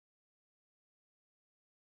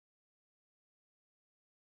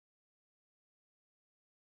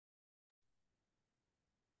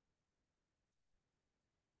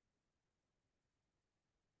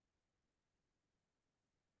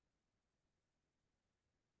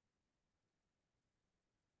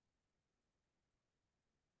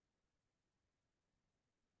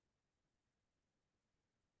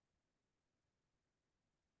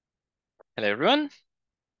Hello, everyone.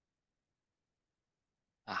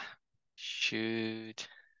 Should...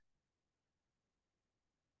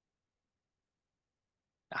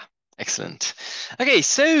 excellent. Okay,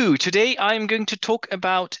 so today I'm going to talk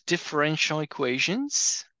about differential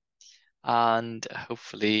equations, and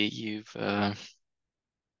hopefully you've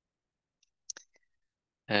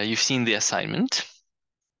seen the assignment.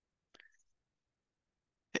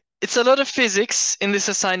 It's a lot of physics in this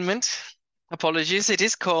assignment. Apologies, it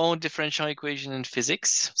is called differential equation in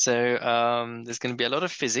physics, so there's going to be a lot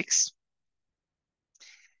of physics.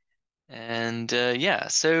 And yeah,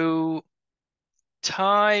 so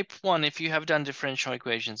type 1, if you have done differential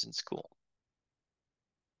equations in school.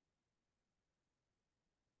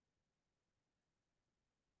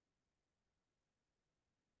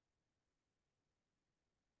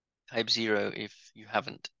 Type 0 if you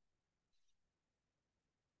haven't.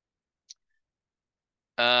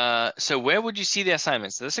 So where would you see the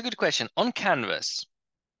assignments? That's a good question. On Canvas.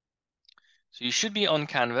 So you should be on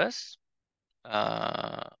Canvas.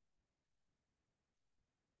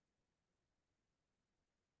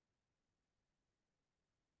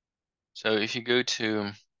 So if you go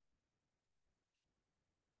to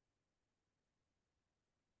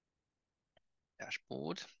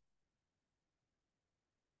dashboard,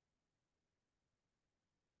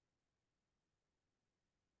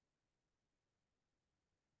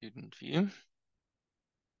 student view.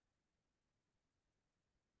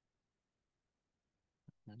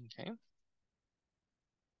 Okay.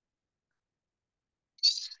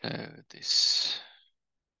 So this.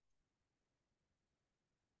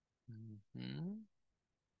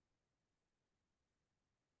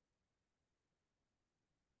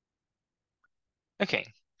 Okay.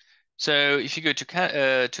 So if you go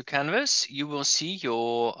to Canvas, you will see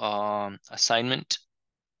your assignment.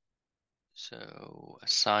 So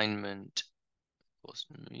assignment course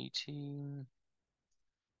meeting.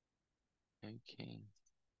 Okay.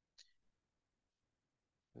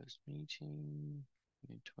 First meeting,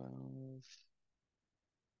 12.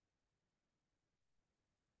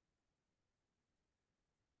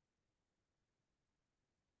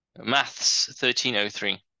 Maths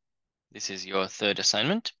 1303. This is your third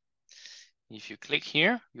assignment. If you click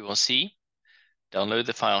here, you will see download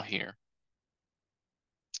the file here.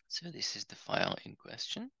 So this is the file in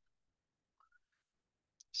question.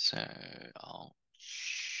 So I'll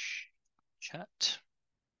chat.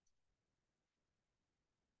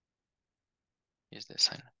 Here's the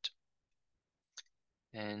assignment.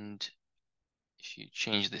 And if you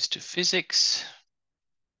change this to physics,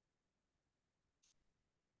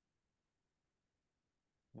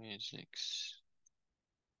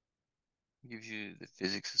 gives you the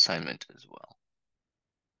physics assignment as well.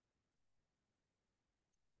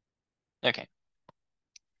 Okay.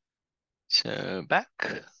 So back,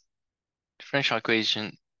 differential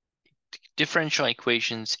equations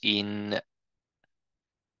in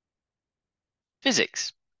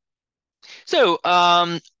physics. So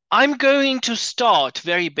I'm going to start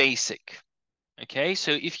very basic. Okay,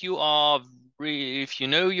 so if you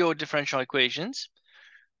know your differential equations,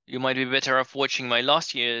 you might be better off watching my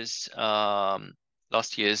last year's webinar,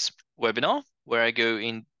 where I go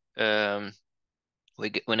in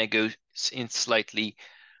when I go in slightly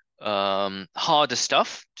harder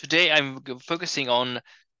stuff. Today I'm focusing on,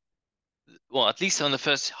 well, at least on the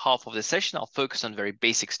first half of the session, I'll focus on very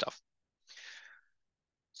basic stuff.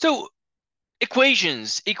 So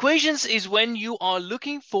equations is when you are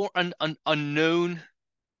looking for an unknown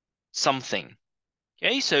something.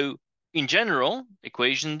 Okay, so in general,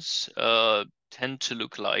 equations tend to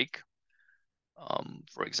look like,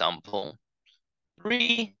 for example,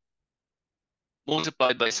 3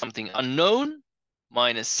 multiplied by something unknown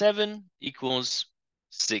minus 7 equals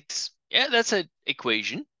 6. Yeah, that's an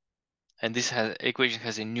equation. And this equation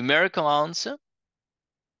has a numerical answer.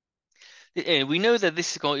 And we know that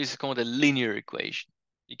this is called a linear equation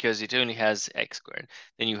because it only has x squared.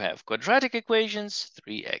 Then you have quadratic equations,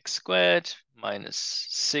 3x squared minus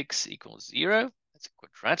 6 equals 0. That's a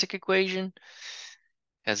quadratic equation,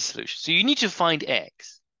 has a solution. So you need to find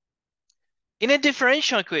x. In a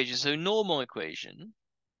differential equation, so normal equation,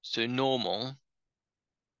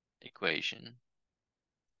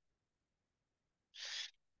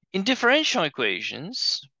 in differential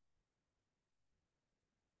equations,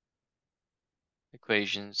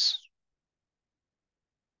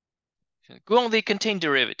 well, they contain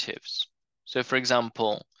derivatives. So for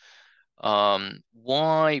example,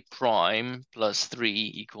 y prime plus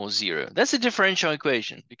 3 equals 0. That's a differential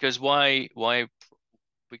equation because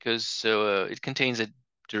it contains a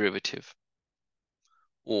derivative.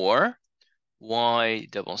 Or y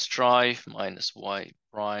double strife minus y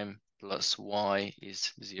prime plus y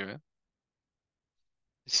is 0.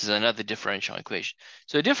 This is another differential equation.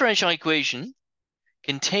 So a differential equation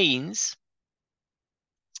contains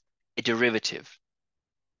a derivative.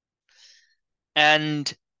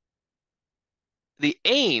 And the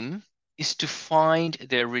aim is to find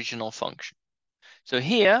the original function. So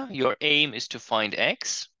here, your aim is to find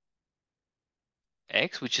x,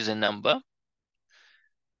 which is a number.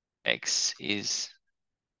 X is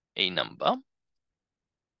a number.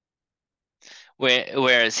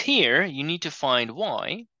 Whereas here, you need to find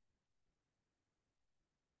y,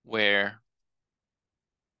 where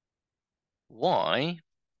y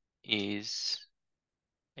is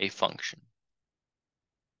a function.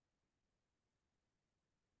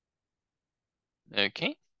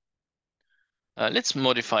 Okay. Let's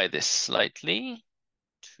modify this slightly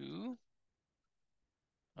to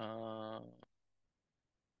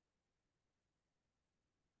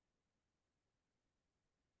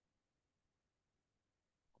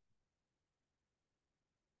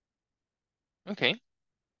okay.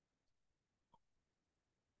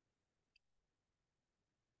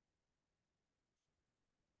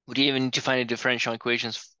 Would you even need to find a differential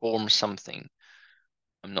equations form something?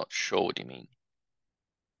 I'm not sure what you mean.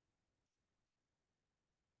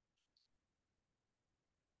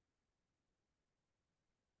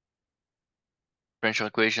 Differential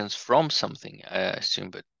equations from something, I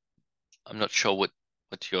assume, but I'm not sure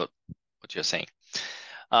what you're saying.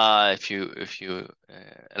 If you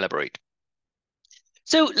elaborate.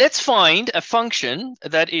 So let's find a function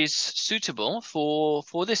that is suitable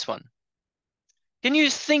for this one. Can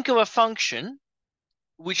you think of a function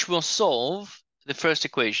which will solve the first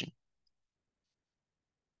equation?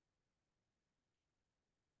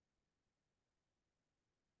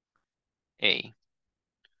 A,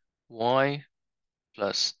 y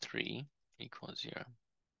plus 3 equals 0.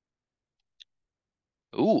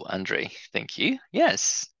 Ooh, Andre, thank you.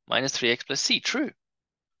 Yes, minus 3x plus c, true.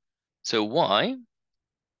 So y,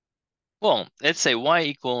 well, let's say y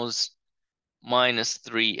equals minus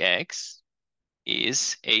 3x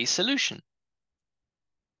is a solution.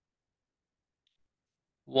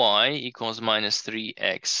 Y equals minus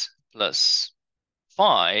 3x plus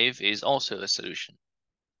 5 is also a solution.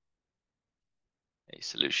 A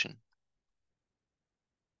solution.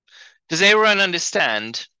 Does everyone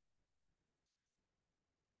understand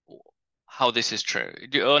how this is true?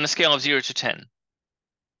 On a scale of 0 to 10.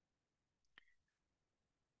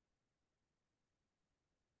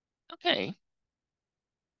 Okay.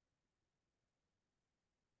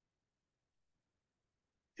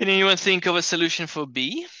 Can anyone think of a solution for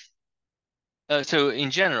B? So in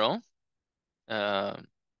general, y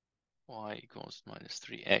equals minus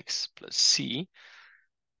 3x plus c,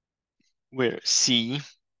 where c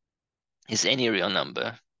is any real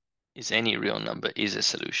number, is a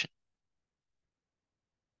solution.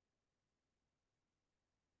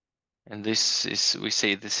 And this is, we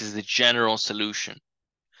say this is the general solution.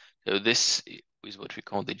 So this is what we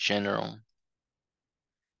call the general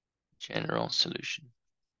solution.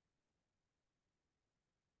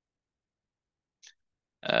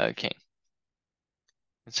 Okay.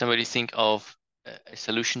 Can somebody think of a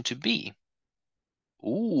solution to B?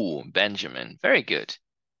 Ooh, Benjamin, very good.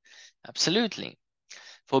 Absolutely.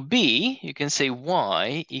 For B, you can say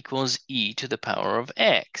y equals e to the power of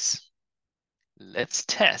x. Let's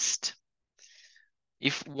test.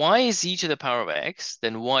 If y is e to the power of x,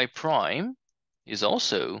 then y prime is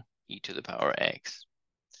also e to the power of x.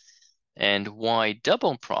 And y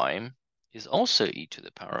double prime is also e to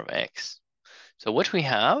the power of x. So what we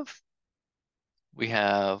have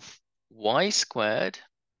y squared.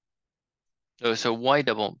 Oh, so y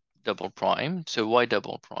double prime. So y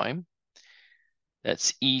double prime,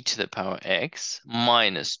 that's e to the power x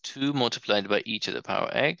minus 2 multiplied by e to the power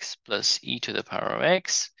x plus e to the power of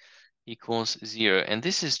x equals 0. And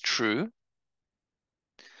this is true.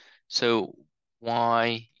 So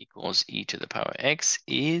y equals e to the power x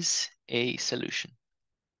is a solution.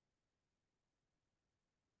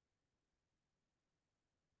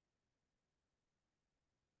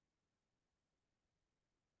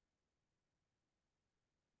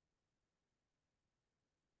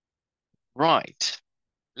 Right.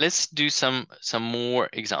 Let's do some more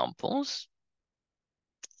examples.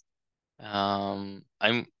 I'm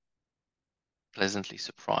pleasantly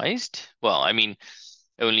surprised. Well, I mean,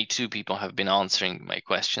 only 2 people have been answering my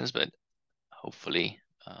questions, but hopefully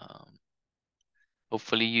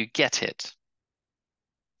you get it.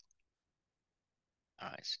 All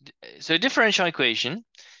right. So differential equation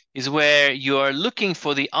is where you are looking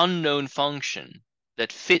for the unknown function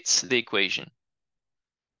that fits the equation.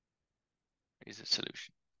 Is a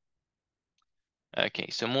solution. Okay,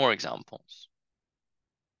 so more examples.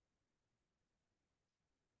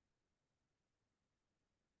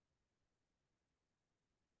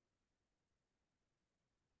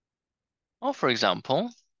 Or for example,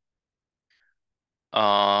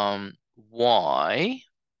 y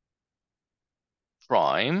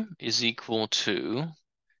prime is equal to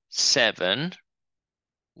 7y.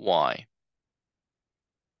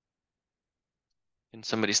 Can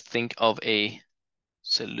somebody think of a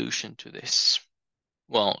solution to this?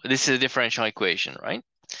 Well, this is a differential equation, right?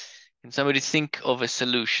 Can somebody think of a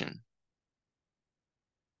solution?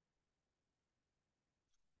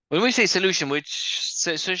 When we say solution, we're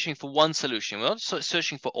searching for one solution. We're not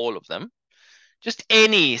searching for all of them. Just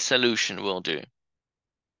any solution will do.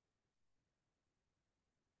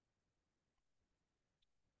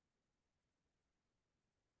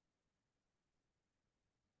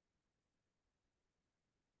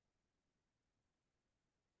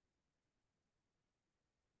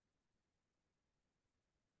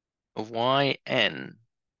 Yn.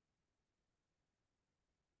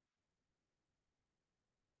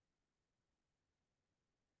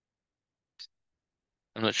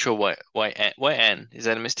 I'm not sure why n. Is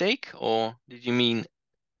that a mistake, or did you mean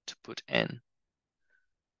to put n?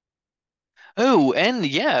 Oh, n.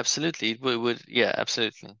 Yeah, absolutely. It would. Yeah,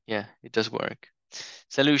 absolutely. Yeah, it does work.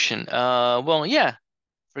 Solution. Well, yeah.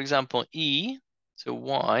 For example, so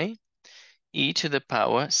y, e to the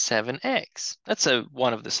power 7x. That's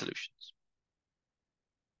one of the solutions.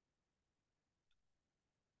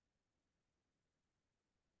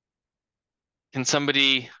 Can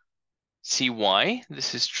somebody see why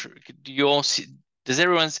this is true? Do you all see? Does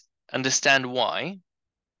everyone understand why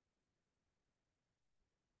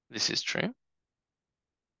this is true?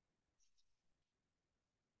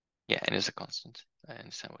 Yeah, it is a constant. I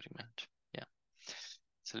understand what you meant. Yeah.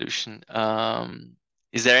 Solution.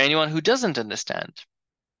 Is there anyone who doesn't understand?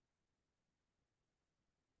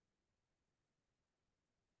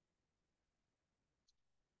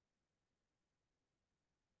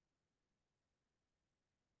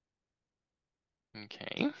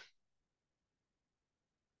 Okay.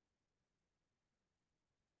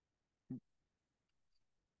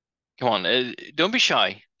 Come on, don't be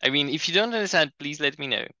shy. I mean, if you don't understand, please let me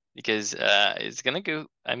know because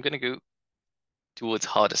I'm gonna go towards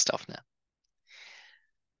harder stuff now.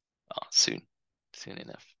 Oh, soon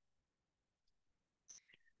enough.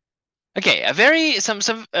 Okay, some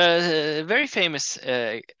very famous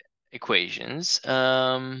equations.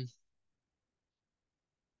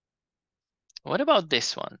 What about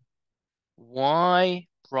this one? Y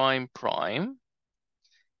prime prime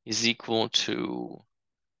is equal to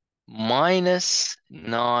minus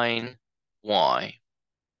 9y.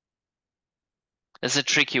 That's a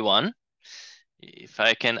tricky one. If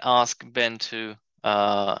I can ask Ben to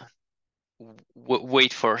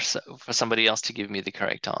wait for somebody else to give me the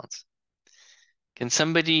correct answer. Can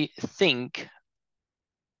somebody think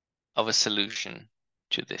of a solution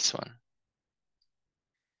to this one?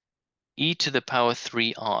 E to the power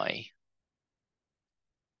 3i.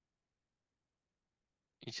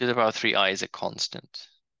 E to the power 3i is a constant.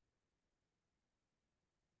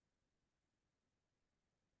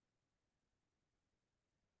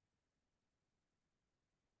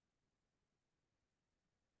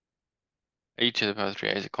 E to the power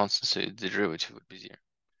 3i is a constant, so the derivative would be 0.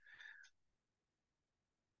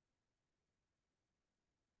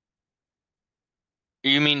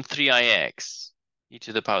 You mean 3ix? E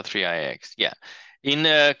to the power 3ix. Yeah.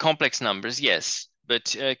 In complex numbers, yes.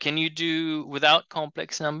 But can you do without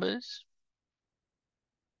complex numbers?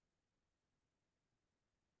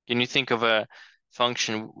 Can you think of a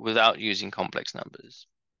function without using complex numbers?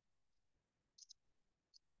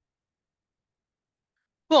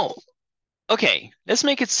 Well, okay, let's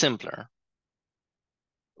make it simpler.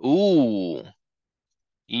 Ooh,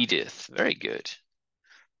 Edith, very good.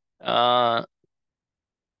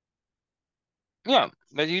 Yeah,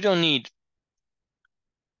 but you don't need,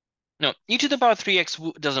 no, e to the power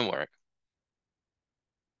 3x doesn't work.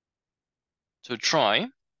 So try.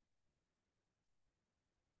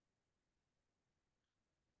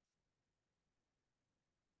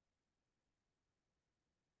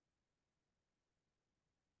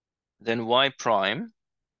 Then y prime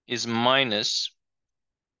is minus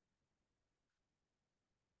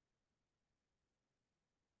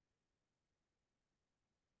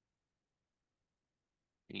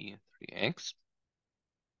 3x.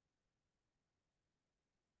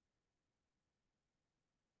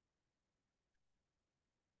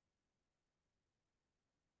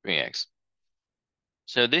 3x.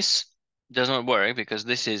 So this does not work because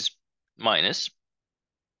this is minus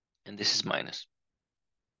and this is minus.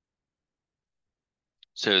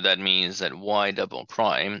 So that means that y double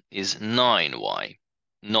prime is 9y,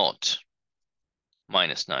 not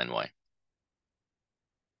minus 9y.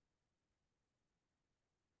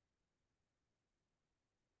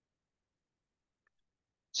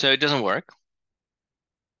 So it doesn't work.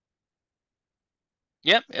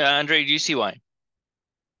 Yep, Andre, do you see why?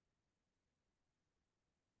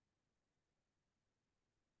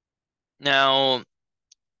 Now,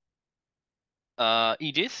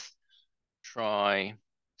 Edith, try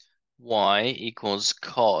y equals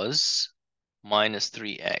cos minus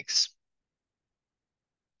 3x.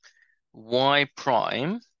 Y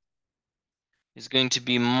prime is going to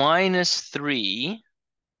be minus 3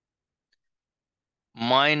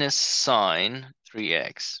 minus sine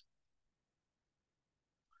 3x.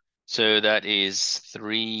 So that is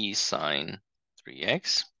 3 sine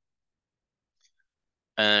 3x.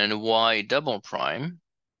 And y double prime,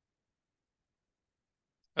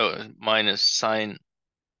 minus sine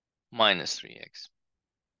minus 3x.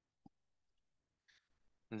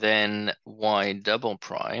 Then y double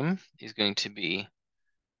prime is going to be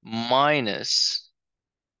minus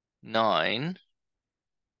 9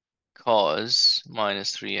 cos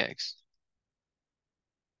minus 3x.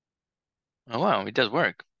 Oh, wow, it does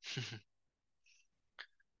work.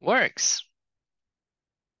 Works.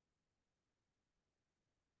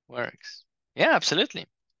 Works. Yeah, absolutely.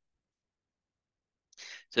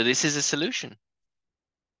 So this is a solution.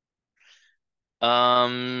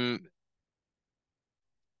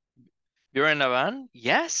 Navan,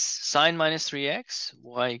 yes, sine minus 3x,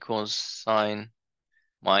 y equals sine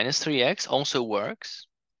minus 3x also works.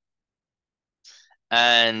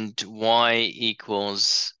 And y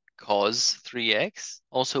equals cos 3x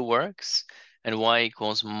also works. And y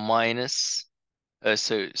equals minus,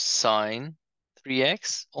 so sine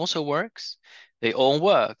 3x also works. They all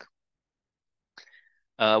work.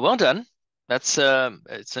 Well done. That's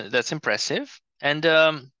impressive. And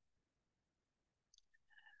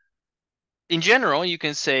in general, you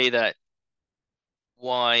can say that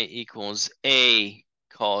y equals a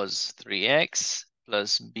cos 3x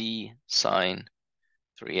plus b sine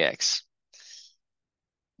 3x.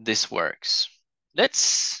 This works.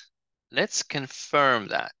 Let's confirm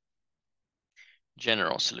that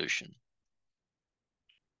general solution.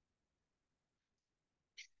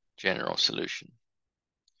 General solution.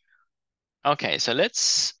 Okay, so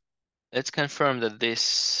let's confirm that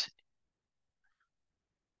this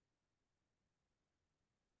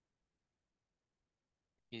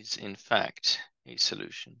is in fact a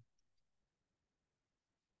solution.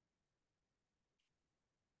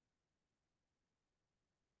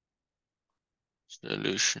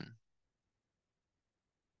 Solution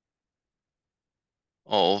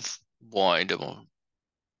of y double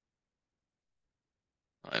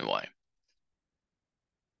and y.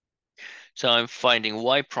 So I'm finding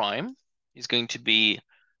y prime is going to be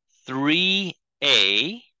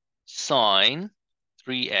 3a sine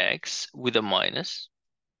 3x with a minus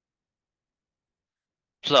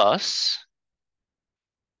plus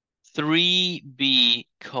 3b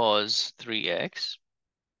cos 3x.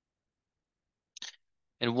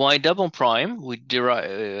 And y double prime, we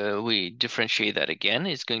differentiate that again.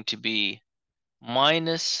 It's going to be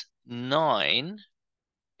minus 9a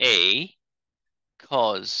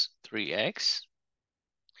cos 3x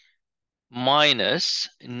minus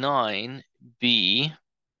 9b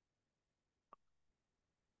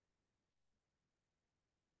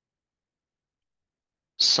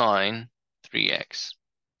sine 3x,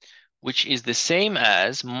 which is the same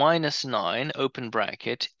as minus 9 open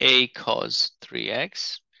bracket a cos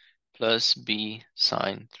 3x plus b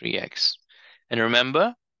sine 3x. And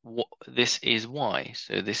remember, this is y,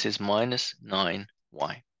 so this is minus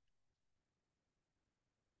 9y.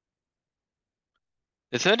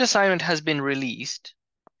 The third assignment has been released.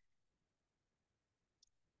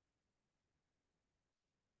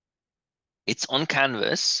 It's on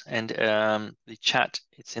Canvas, and the chat,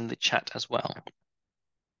 it's in the chat as well.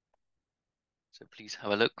 So please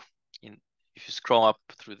have a look. If you scroll up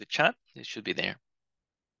through the chat, it should be there.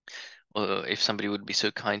 Or if somebody would be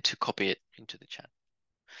so kind to copy it into the chat.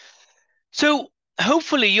 So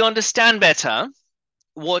hopefully you understand better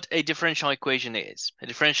what a differential equation is. A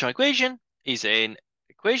differential equation is an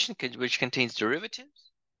equation which contains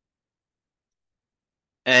derivatives,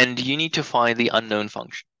 and you need to find the unknown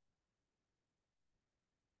function.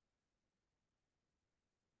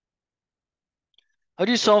 How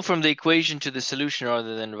do you solve from the equation to the solution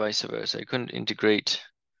rather than vice versa? I couldn't integrate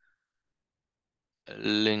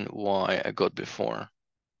ln y I got before.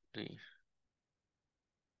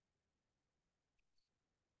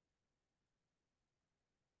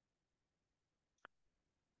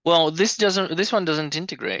 Well, this one doesn't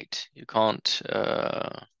integrate. You can't,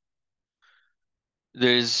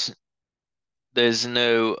 there's there's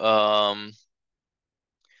no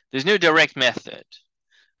there's no direct method.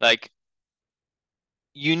 Like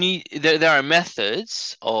there are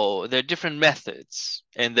methods, or there are different methods,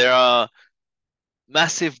 and there are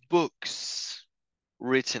massive books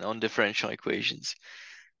written on differential equations.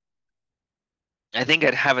 I think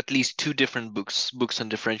I'd have at least two different books on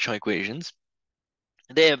differential equations.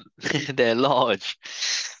 They're they're large.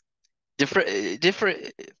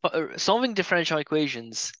 Different solving differential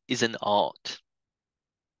equations is an art.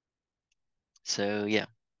 So yeah,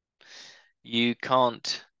 you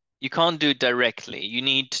can't you can't do it directly. You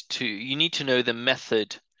need to know the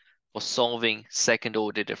method for solving second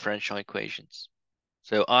order differential equations.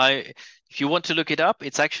 So if you want to look it up,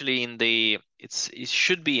 it's actually it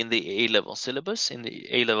should be in the A-level syllabus, in the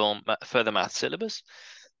A-level further math syllabus,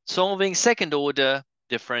 solving second order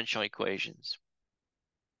differential equations.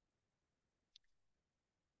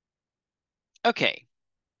 Okay,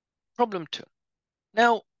 problem 2.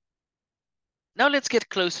 Now let's get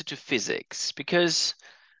closer to physics, because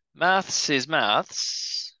maths is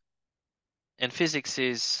maths and physics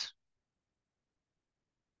is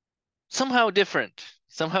somehow different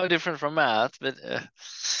from math, but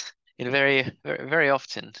in very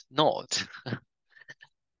often not.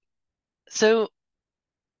 So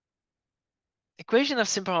equation of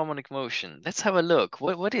simple harmonic motion. Let's have a look.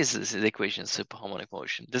 What is this the equation of simple harmonic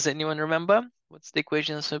motion? Does anyone remember? What's the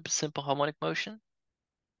equation of simple harmonic motion?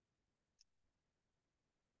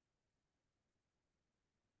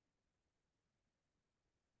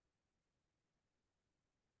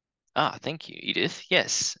 Ah, thank you, Edith.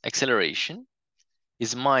 Yes, acceleration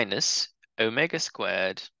is minus omega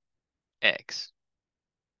squared x.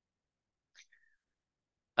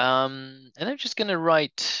 And I'm just gonna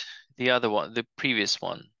write the other one, the previous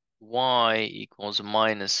one. Y equals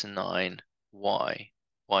minus 9y,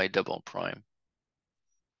 y double prime.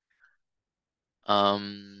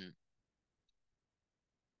 Um,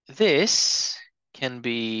 this can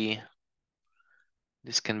be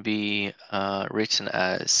written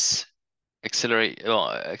as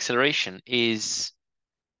acceleration is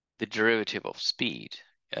the derivative of speed.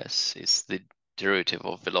 Yes, it's the derivative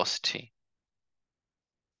of velocity.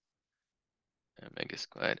 Omega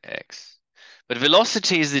squared x. But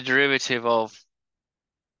velocity is the derivative of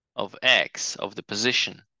x, of the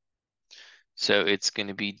position. So it's going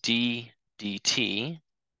to be d dt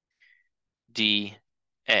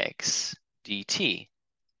dx dt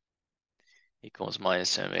equals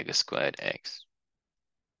minus omega squared x.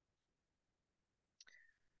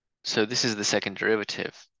 So this is the second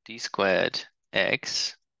derivative. D squared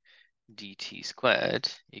x dt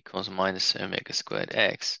squared equals minus omega squared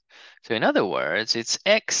x. So in other words, it's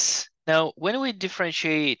x. Now, when we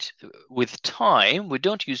differentiate with time, we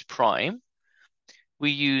don't use prime,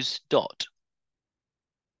 we use dot.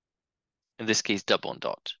 In this case, double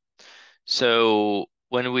dot. So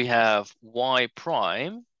when we have y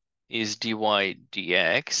prime is dy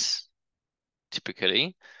dx,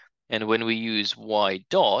 typically, and when we use y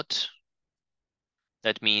dot,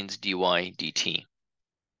 that means dy dt.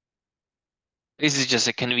 This is just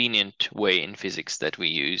a convenient way in physics that we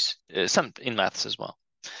use, some in maths as well.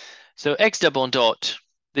 So x double dot,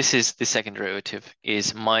 this is the second derivative,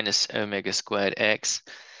 is minus omega squared x.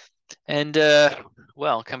 And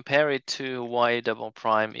well, compare it to y double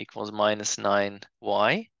prime equals minus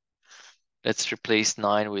 9y. Let's replace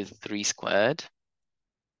 9 with 3 squared.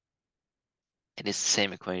 And it's the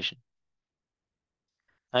same equation,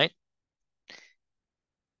 right?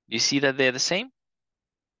 You see that they're the same?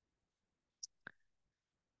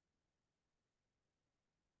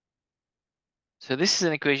 So this is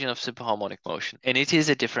an equation of superharmonic motion, and it is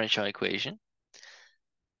a differential equation.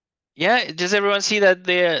 Yeah, does everyone see that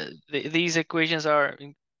these equations are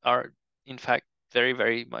in fact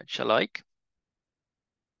very much alike?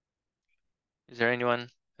 Is there anyone?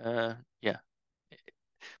 Yeah.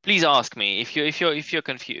 Please ask me if you're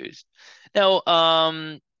confused. Now,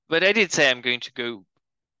 but I did say I'm going to go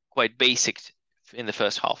quite basic in the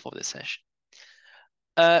first half of the session.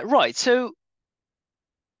 Right. So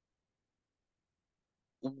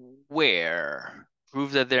where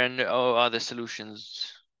prove that there are no other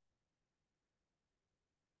solutions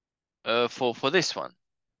for this one.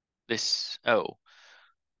 This uh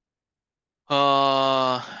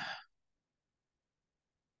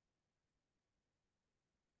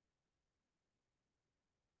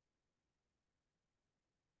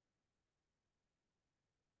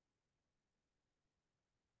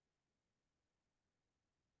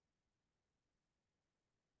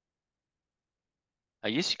I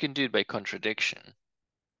guess you can do it by contradiction.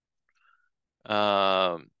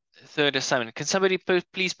 Third assignment. Can somebody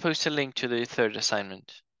please post a link to the third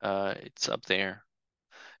assignment? It's up there.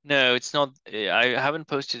 No, it's not. I haven't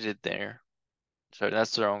posted it there. Sorry,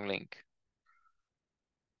 that's the wrong link.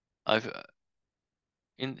 I've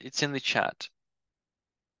it's in the chat.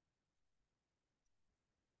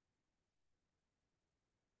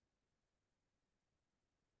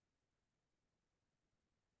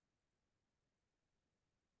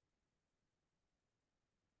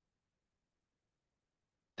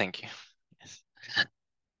 Thank you. Yes.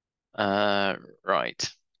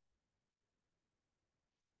 Right.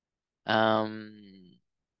 Um,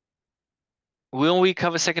 will we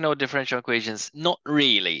cover second order differential equations? Not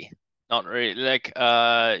really. Not really. Like,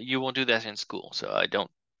 you won't do that in school, so I don't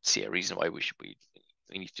see a reason why we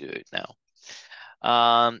need to do it now.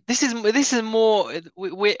 This is more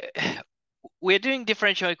we're doing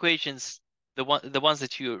differential equations, the ones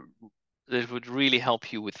that would really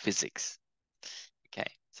help you with physics.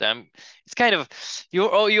 Okay, so it's kind of you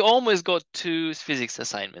almost got 2 physics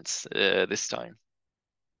assignments this time.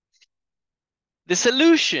 The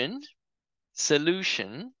solution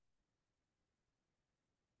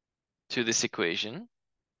to this equation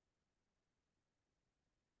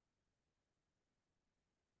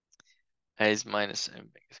is minus omega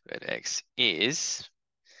squared x is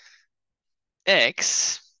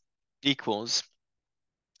x equals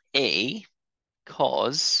a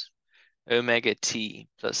cos omega t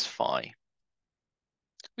plus phi,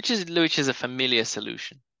 which is a familiar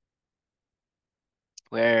solution,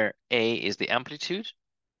 where a is the amplitude,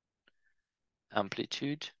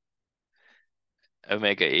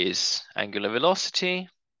 omega is angular velocity,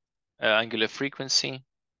 angular frequency,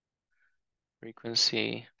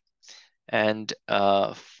 and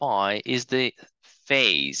phi is the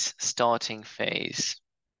starting phase.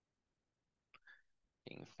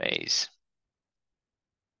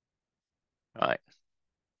 Right.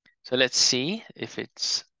 So let's see if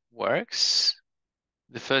it works.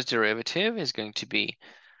 The first derivative is going to be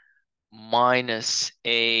minus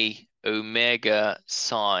a omega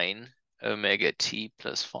sine omega t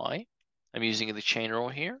plus phi. I'm using the chain rule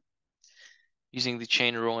here. Using the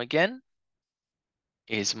chain rule again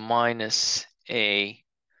is minus a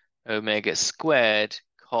omega squared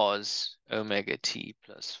cos omega t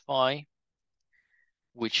plus phi,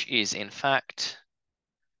 which is in fact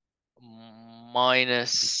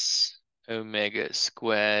minus omega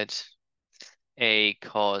squared a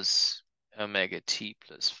cos omega t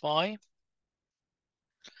plus phi,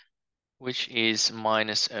 which is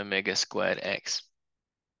minus omega squared x.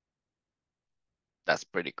 That's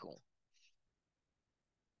pretty cool.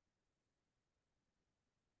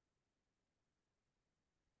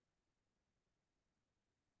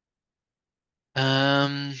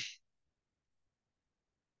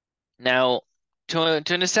 Now, to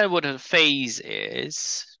understand what a phase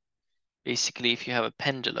is, basically, if you have a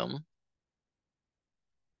pendulum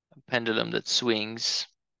that swings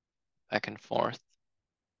back and forth,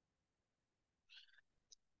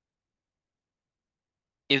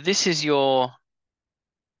 if this is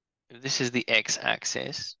the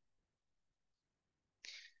x-axis,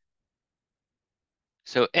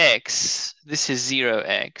 so x, this is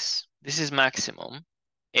 0x, this is maximum,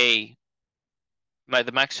 the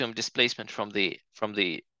maximum displacement from the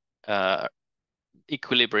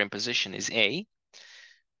equilibrium position is a,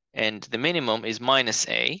 and the minimum is minus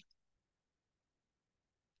a.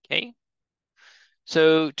 Okay.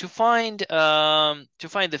 So to find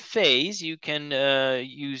the phase, you can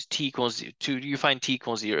use t equals you find t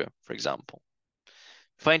equals 0, for example.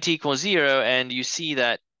 Find t equals 0, and you see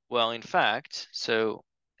that, well, in fact, so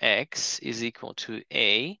x is equal to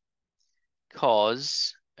a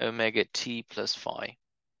cos omega t plus phi.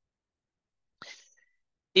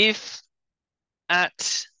 If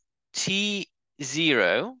at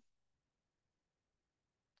t0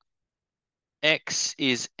 x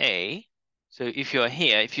is a, so if you're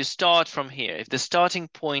here, if you start from here, if the starting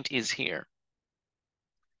point is here,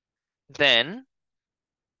 then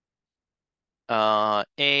a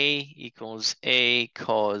equals a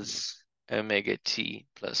cos omega t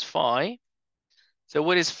plus phi. So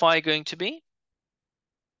what is phi going to be?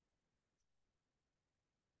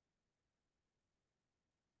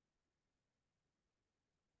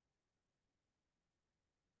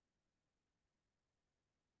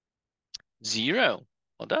 Zero.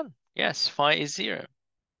 Well done. Yes, phi is 0.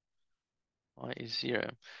 Phi is 0.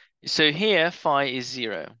 So here phi is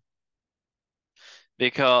 0.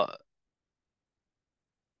 Because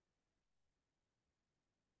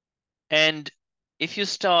and if you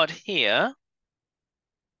start here,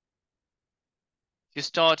 you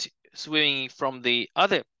start swimming from the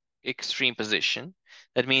other extreme position,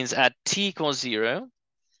 That means at t equals 0,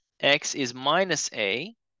 x is minus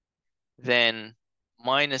a, then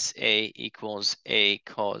minus a equals a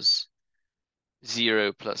cos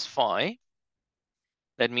 0 plus phi.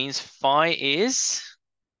 That means phi is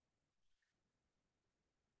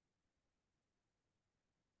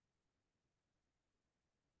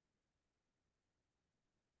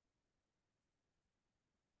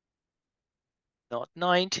not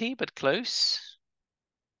 90, but close.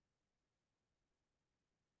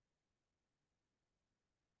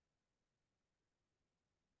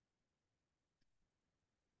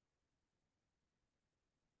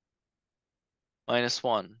 Minus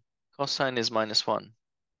 1. Cosine is minus 1.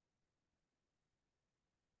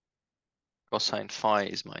 Cosine phi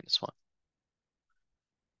is minus 1.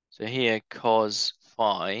 So here cos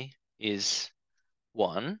phi is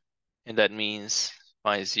 1, and that means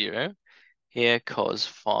phi is 0. Here cos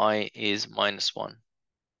phi is minus 1.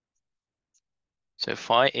 So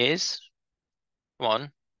phi is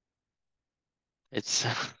 1. It's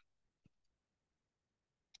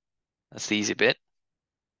that's the easy bit.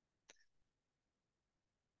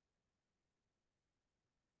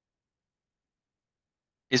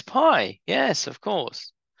 Is pi? Yes, of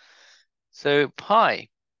course. So pi.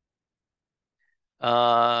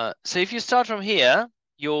 So if you start from here,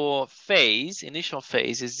 your phase, initial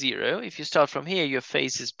phase is 0. If you start from here, your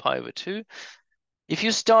phase is pi over 2. If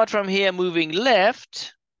you start from here moving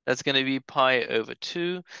left, that's going to be pi over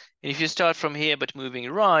 2. And if you start from here but moving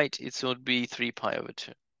right, it's going to be 3 pi over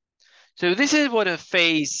 2. So this is what a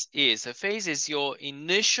phase is. A phase is your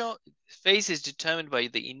initial, phase is determined by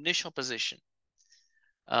the initial position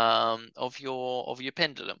of your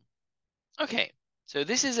pendulum. Okay, so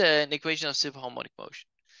this is an equation of superharmonic motion.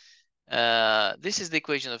 This is the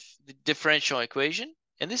equation of the differential equation,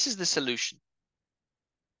 and this is the solution.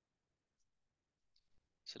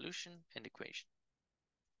 Solution and equation.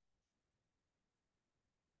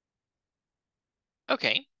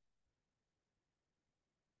 Okay.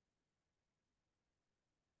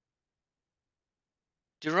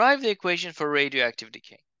 Derive the equation for radioactive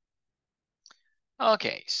decay.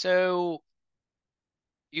 Okay, so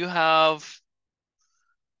you have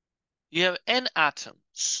n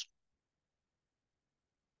atoms.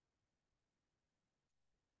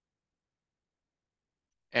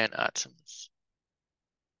 N atoms.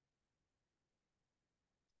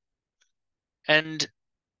 And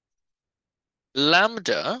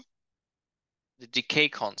lambda, the decay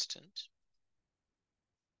constant,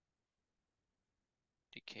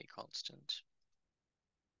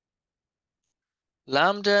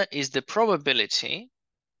 lambda is the probability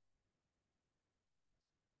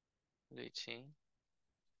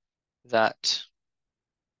that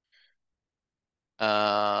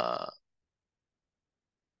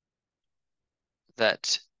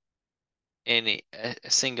that a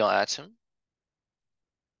single atom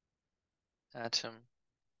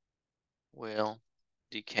will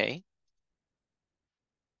decay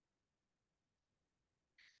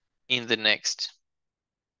in the next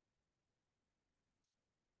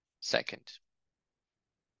second.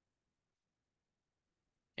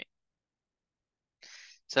 Okay.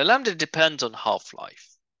 So lambda depends on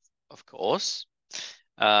half-life, of course.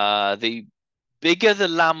 The bigger the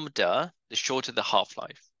lambda, the shorter the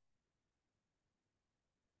half-life.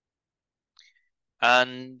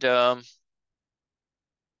 And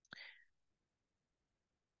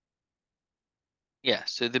yeah,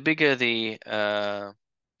 so the bigger the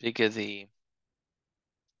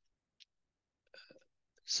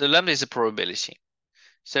so lambda is a probability.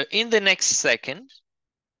 So in the next second,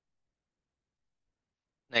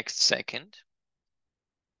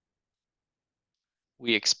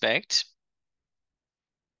 we expect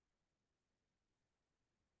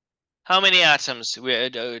how many atoms do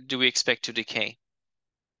we expect to decay?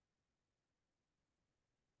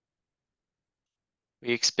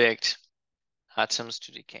 We expect atoms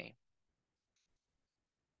to decay.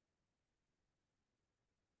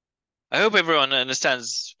 I hope everyone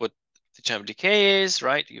understands what the term decay is,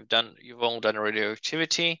 right? You've all done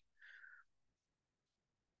radioactivity.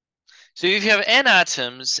 So if you have n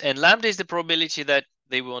atoms and lambda is the probability that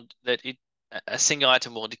a single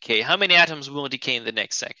atom will decay, how many atoms will decay in the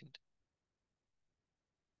next second?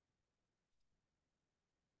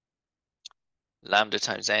 Lambda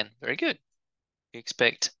times n. Very good. You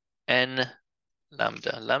expect n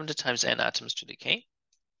lambda times n atoms to decay.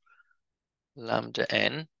 Lambda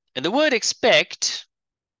n. And the word expect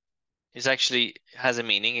is actually has a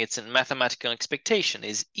meaning. It's a mathematical expectation.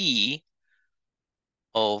 Is E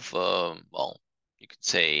of well, you could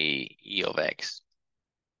say E of x.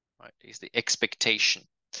 Right, is the expectation.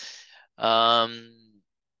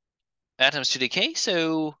 atoms to decay.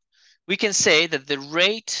 So we can say that the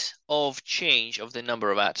rate of change of the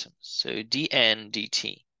number of atoms, so dn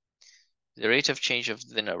dt, the rate of change of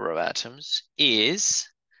the number of atoms is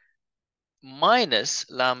minus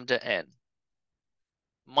lambda n.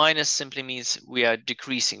 Minus simply means we are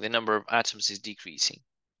decreasing, the number of atoms is decreasing.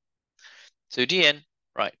 So dn,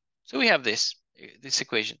 right. So we have this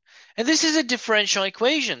equation. And this is a differential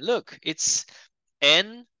equation. Look, it's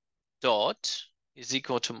n dot is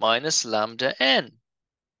equal to minus lambda n.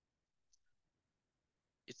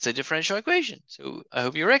 It's a differential equation. So I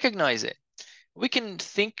hope you recognize it. We can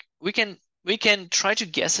try to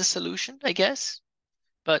guess a solution, I guess,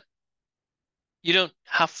 but you don't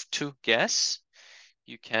have to guess.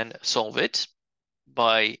 You can solve it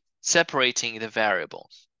by separating the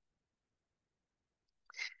variables.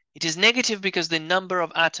 It is negative because the number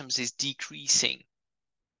of atoms is decreasing.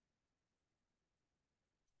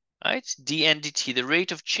 Right? dn dt, the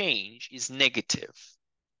rate of change is negative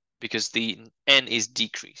because the n is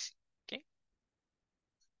decreasing. Okay?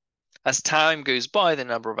 As time goes by, the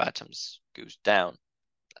number of atoms goes down.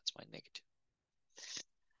 That's my negative.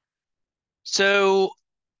 So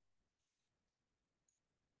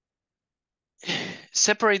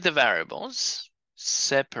separate the variables.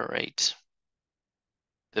 Separate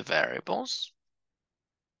the variables.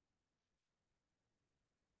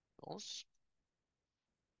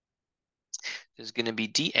 There's going to be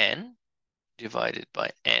dn divided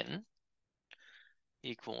by n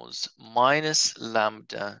equals minus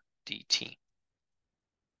lambda dt.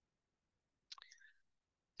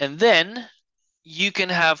 And then you can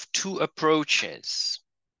have two approaches.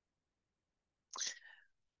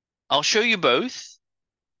 I'll show you both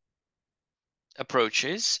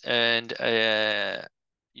approaches, and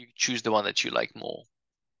you choose the one that you like more.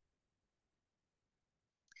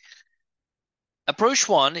 Approach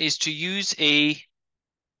one is to use a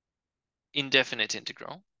indefinite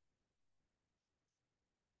integral.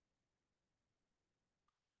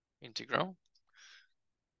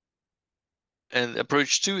 And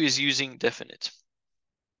approach two is using definite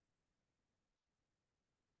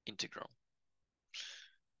integral.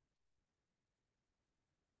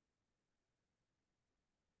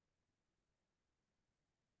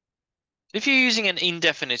 If you're using an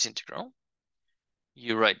indefinite integral,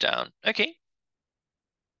 you write down, okay,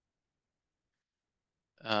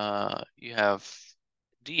 you have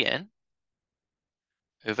dn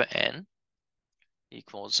over n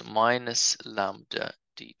equals minus lambda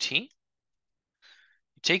dt. You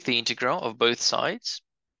take the integral of both sides.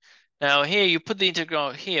 Now here you put the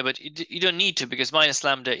integral here, but you don't need to because minus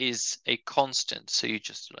lambda is a constant. So you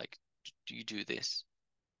just you do this.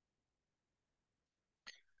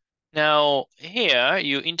 Now here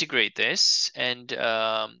you integrate this and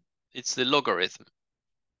it's the logarithm.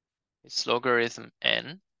 It's logarithm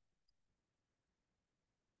n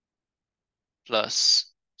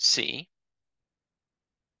plus c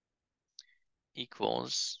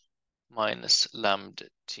equals minus lambda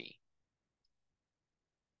t.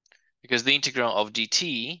 Because the integral of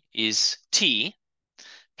dt is t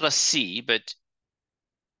plus c, but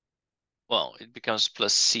well, it becomes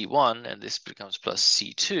plus c1 and this becomes plus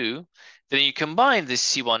c2. Then you combine this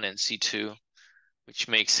c1 and c2, which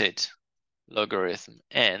makes it logarithm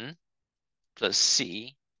n plus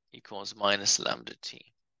c equals minus lambda t.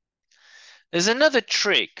 There's another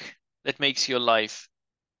trick that makes your life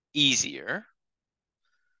easier.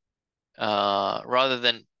 Rather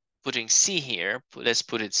than putting c here, let's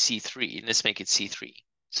put it c3. Let's make it c3.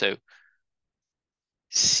 So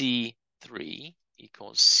c3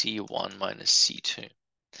 equals c1 minus c2.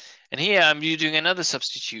 And here I'm doing another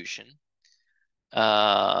substitution.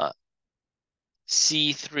 C3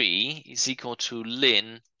 is equal to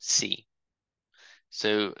ln c.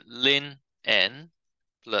 So ln n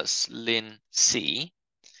plus ln c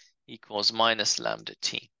equals minus lambda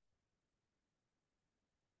t.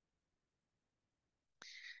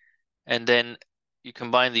 And then you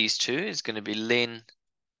combine these two, it's going to be ln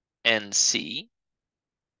nc.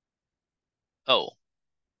 Oh.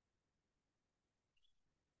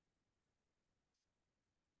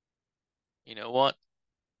 You know what?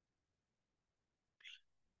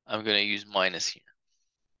 I'm going to use minus here.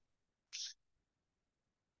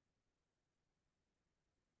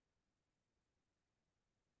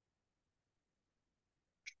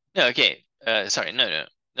 No, okay. Sorry, no.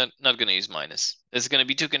 Not going to use minus. It's going to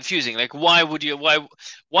be too confusing. Like, why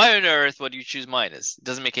on earth would you choose minus? It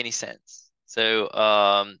doesn't make any sense. So,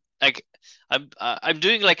 like, I'm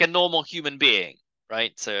doing like a normal human being,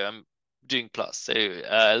 right? So I'm doing plus. So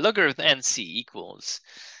logarithm nc equals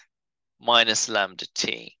minus lambda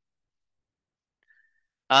t.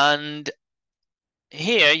 And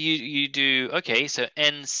here you do, okay, so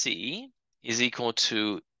NC is equal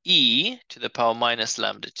to E to the power minus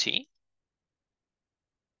lambda T.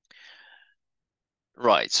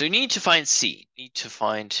 Right, so you need to find C. Need to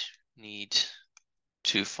find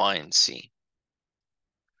C.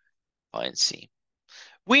 Find C.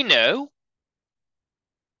 We know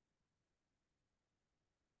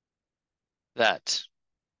that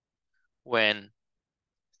when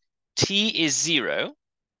T is 0,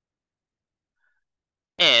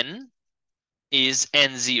 N is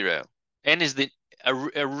N0. N is the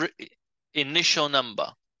initial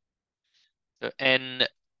number. So N,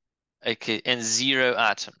 okay, N0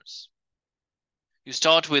 atoms. You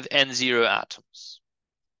start with N0 atoms.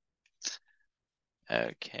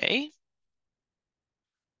 Okay.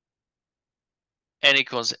 N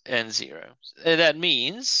equals N0. That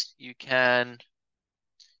means you can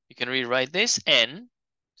rewrite this N,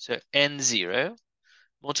 so N0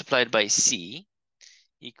 multiplied by C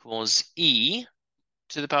equals E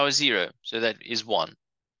to the power 0. So that is 1.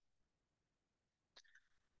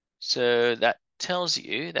 So that tells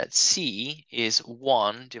you that C is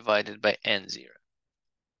 1 divided by N0.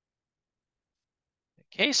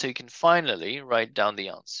 Okay, so you can finally write down the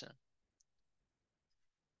answer.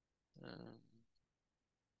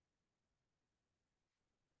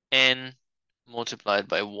 N multiplied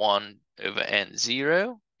by 1 over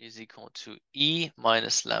N0 is equal to E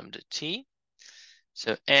minus lambda T.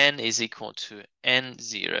 So N is equal to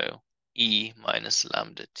N0 E minus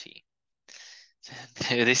lambda T.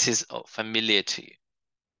 This is familiar to you.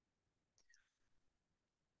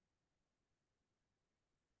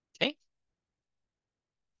 Okay.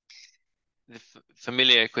 The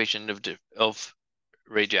familiar equation of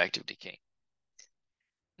radioactive decay.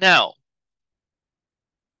 Now,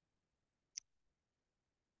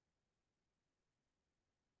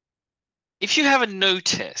 if you haven't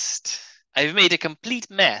noticed, I've made a complete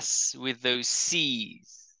mess with those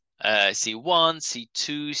C's. C1,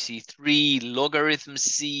 C2, C3, logarithm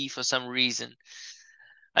C for some reason.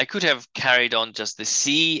 I could have carried on just the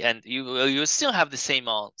C and you still have the same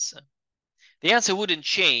answer. The answer wouldn't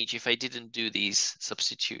change if I didn't do these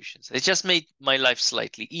substitutions. It just made my life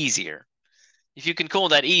slightly easier. If you can call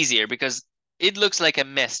that easier, because it looks like a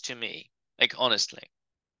mess to me, like honestly.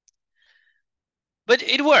 But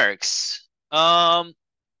it works. On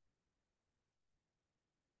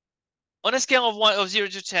a scale of 0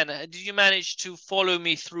 to 10, did you manage to follow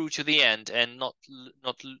me through to the end and not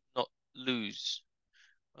lose?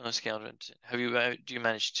 On a scale of 10, do you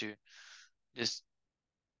manage to just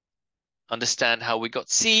understand how we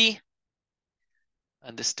got C?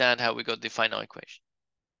 Understand how we got the final equation?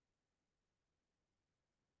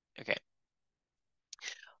 Okay.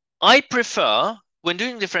 I prefer, when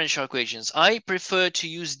doing differential equations, I prefer to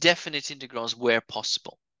use definite integrals where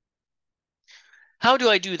possible. How do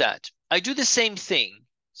I do that? I do the same thing.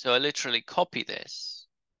 So I literally copy this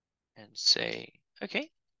and say, okay,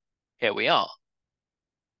 here we are.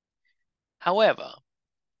 However,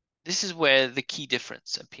 this is where the key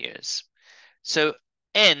difference appears. So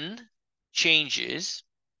N changes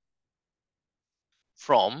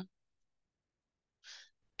from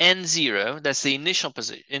N0, that's the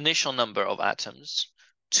initial number of atoms,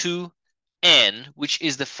 to N, which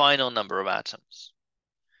is the final number of atoms.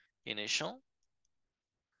 Initial,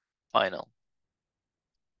 final.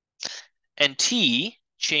 And T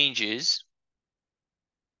changes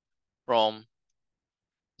from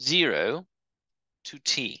 0 to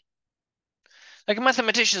T. Like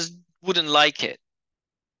mathematicians wouldn't like it.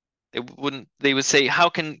 They would say, how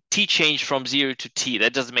can T change from 0 to T?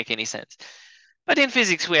 That doesn't make any sense. But in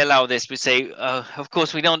physics, we allow this. We say, of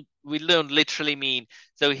course, we don't literally mean,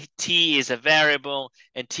 so T is a variable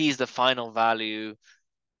and T is the final value.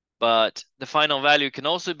 But the final value can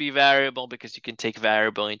also be variable because you can take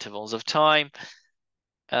variable intervals of time.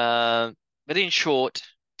 But in short,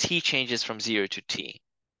 T changes from 0 to T.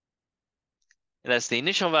 And that's the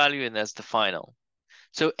initial value and that's the final.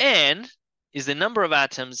 So N is the number of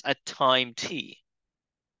atoms at time T,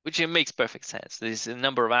 which it makes perfect sense. This is the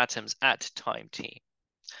number of atoms at time T.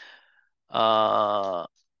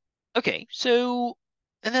 Okay, so,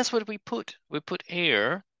 and that's what we put. We put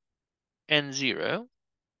here N0,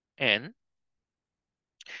 N,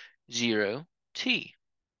 0, T.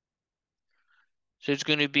 So it's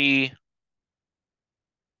going to be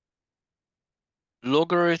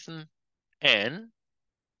logarithm N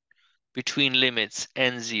between limits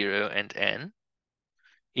N0 and N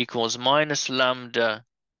equals minus lambda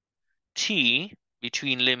T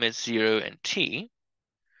between limits 0 and T.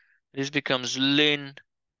 This becomes ln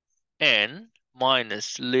N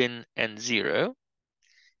minus ln N0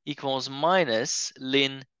 equals minus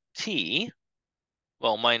ln T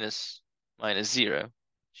well, minus 0,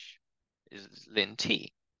 which is ln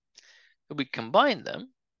t. If we combine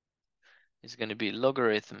them, it's going to be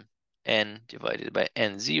logarithm n divided by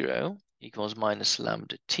n0 equals minus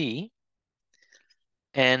lambda t.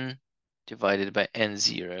 N divided by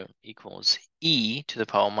n0 equals e to the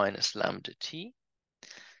power minus lambda t.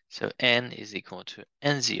 So n is equal to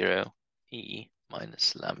n0 e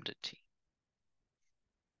minus lambda t.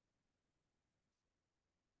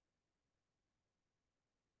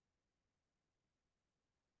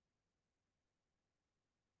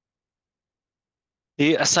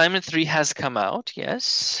 The assignment 3 has come out,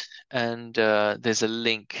 yes, and there's a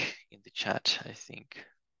link in the chat, I think.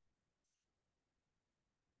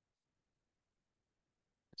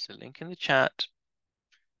 There's a link in the chat.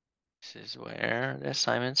 This is where the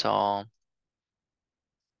assignments are.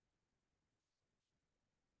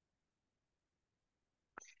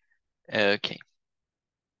 Okay.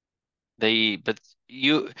 But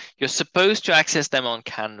you're supposed to access them on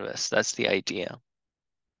Canvas. That's the idea.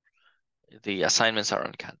 The assignments are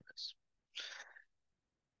on Canvas.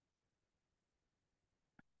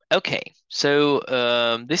 Okay, so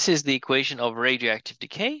this is the equation of radioactive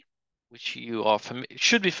decay, which you are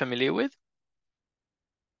should be familiar with.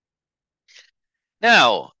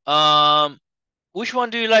 Now, which one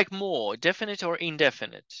do you like more, definite or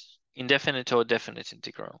indefinite? Indefinite or definite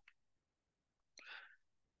integral?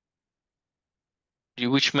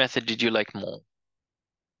 Which method did you like more?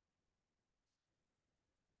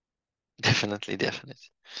 Definitely definite.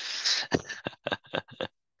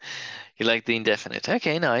 You like the indefinite.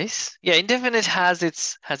 Okay, nice. Yeah, indefinite has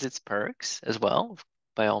its perks as well,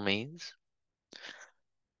 by all means.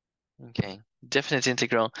 Okay, definite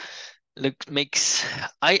integral makes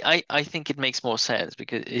I think it makes more sense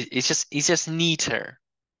because it's just neater.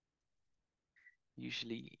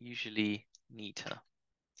 Usually neater.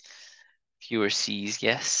 Fewer C's,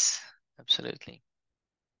 yes, absolutely.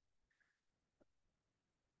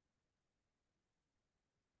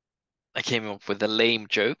 I came up with a lame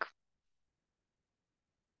joke.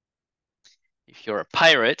 If you're a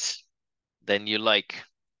pirate, then you like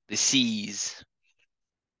the C's,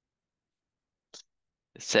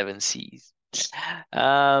 the 7 C's.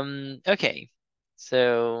 Okay,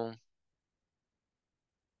 so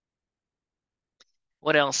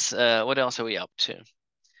what else? What else are we up to?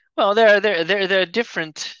 Well, there are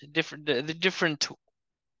different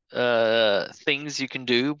things you can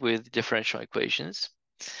do with differential equations.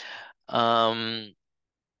 Um,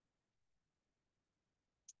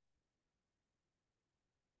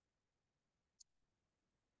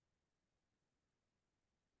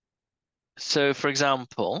 so for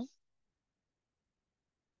example,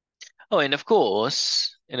 oh, and of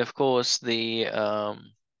course, the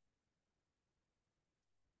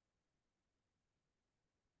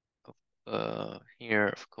here,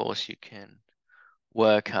 of course, you can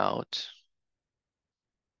work out.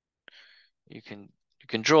 You can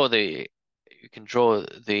draw the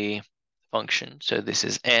function. So this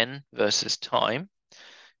is n versus time.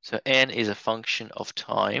 So n is a function of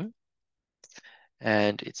time,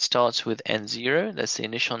 and it starts with n0. That's the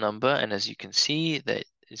initial number, and as you can see, that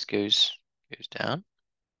this goes down.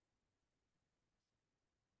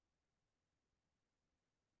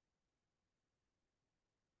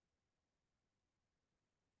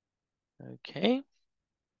 Okay.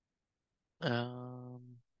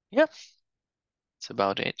 Yeah, that's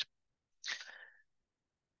about it.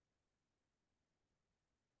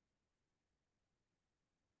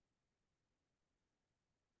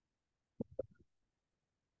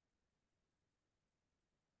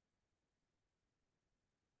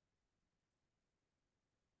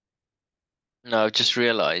 Now, I've just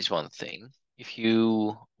realized one thing. If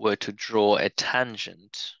you were to draw a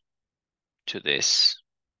tangent to this,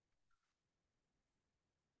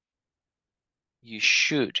 you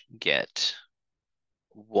should get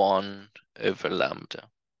 1 over lambda.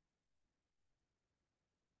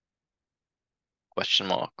 Question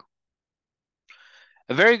mark.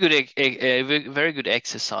 A very good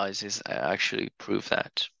exercise is actually prove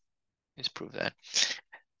that.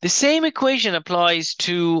 The same equation applies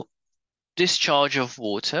to discharge of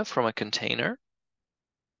water from a container.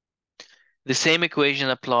 The same equation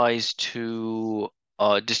applies to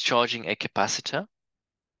discharging a capacitor.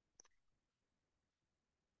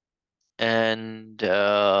 And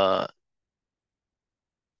it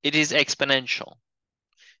is exponential.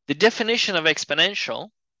 The definition of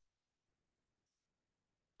exponential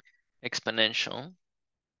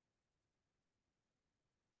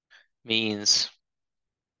means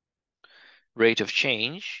rate of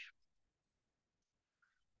change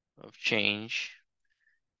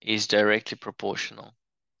is directly proportional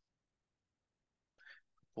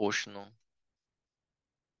proportional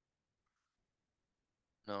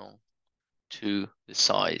to the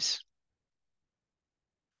size.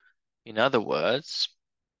 In other words,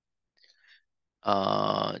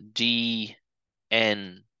 dn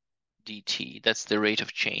dt, that's the rate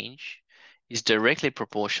of change, is directly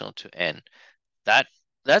proportional to n.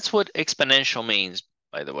 That's what exponential means,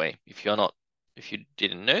 by the way. If you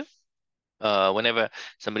didn't know, whenever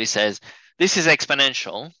somebody says this is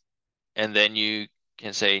exponential, and then you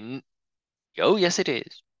can say, oh yes it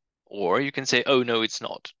is, or you can say, oh no it's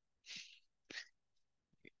not.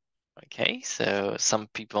 Okay, so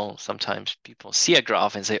sometimes people see a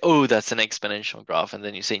graph and say, oh, that's an exponential graph, and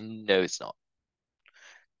then you say, no, it's not.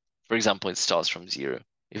 For example, it starts from 0.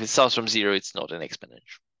 If it starts from 0, it's not an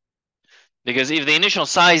exponential. Because if the initial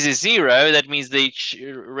size is 0, that means the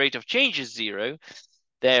rate of change is 0.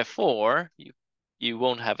 Therefore, you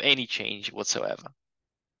won't have any change whatsoever.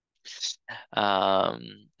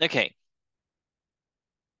 Okay.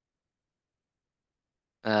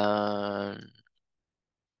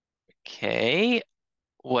 Okay.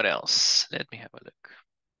 What else? Let me have a look.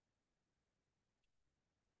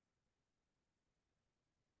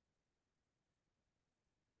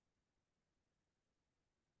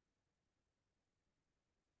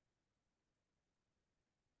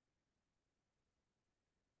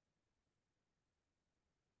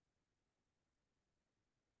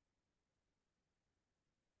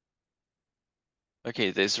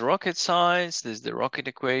 Okay, there's rocket size, there's the rocket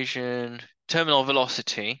equation, terminal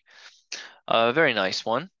velocity, a very nice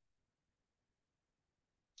one.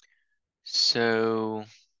 So,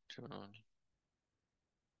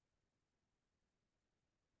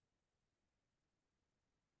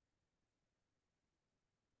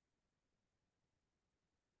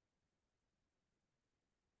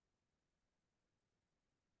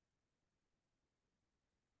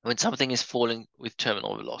 when something is falling with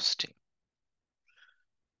terminal velocity.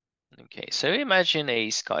 Okay, so imagine a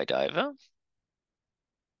skydiver.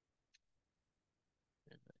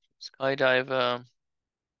 Skydiver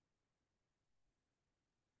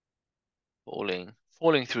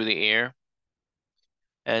falling through the air.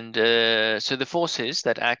 And so the forces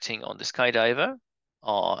that acting on the skydiver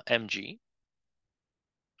are mg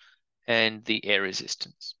and the air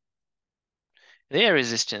resistance. The air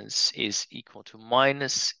resistance is equal to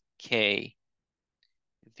minus kv,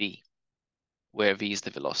 where v is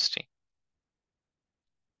the velocity.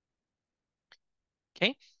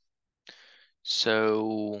 Okay,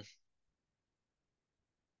 so,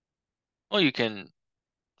 well, you can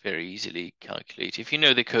very easily calculate. If you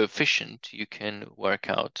know the coefficient, you can work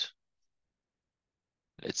out,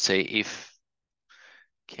 let's say, if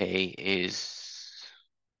k is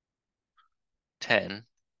 10.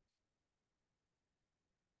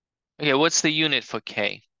 Okay, what's the unit for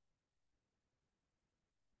k?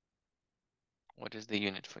 What is the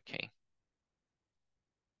unit for k?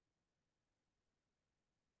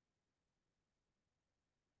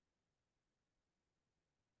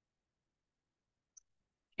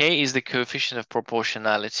 K is the coefficient of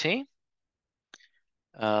proportionality.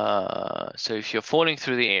 So if you're falling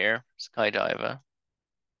through the air, skydiver,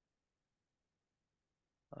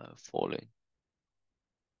 falling.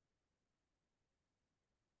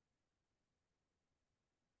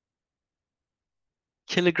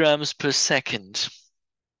 Kilograms per second.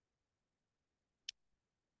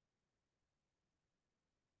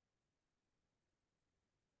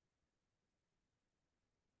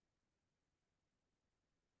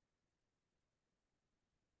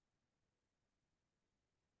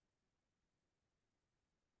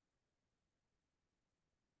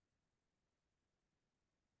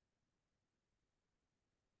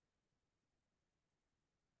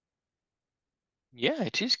 Yeah,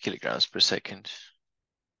 it is kilograms per second.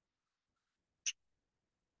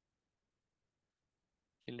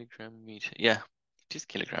 Kilogram meter. Yeah, it is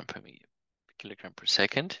kilogram per meter. Kilogram per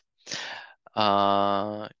second.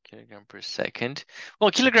 Kilogram per second.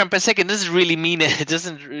 Well, kilogram per second doesn't really mean it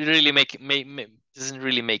doesn't really doesn't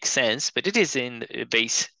really make sense, but it is in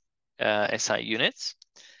base SI units.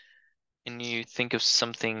 Can you think of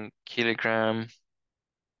something kilogram?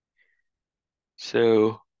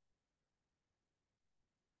 So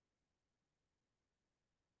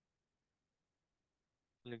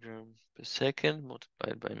kilogram per second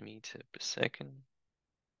multiplied by meter per second.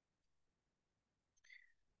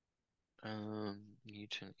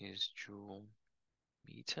 Newton is joule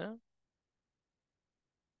meter.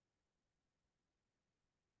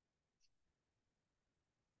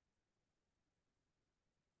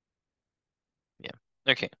 Yeah.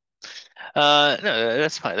 Okay. No,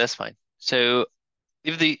 that's fine. That's fine. So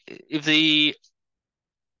if the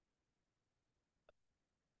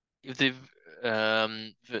if the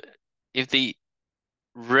if the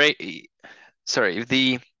if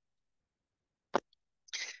the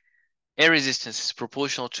air resistance is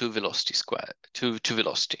proportional to velocity squared to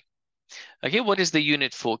velocity. Okay, what is the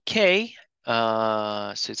unit for K?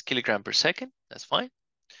 So it's kilogram per second. That's fine.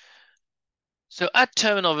 So at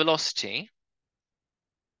terminal velocity,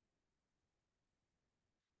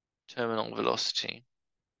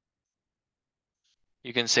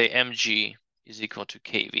 you can say mg is equal to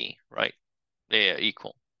kv, right? They are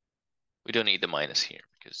equal. We don't need the minus here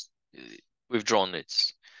because we've drawn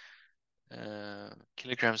its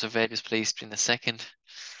kilograms of air displaced in a second.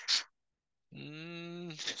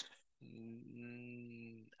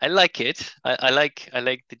 I like it. I like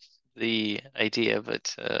the idea,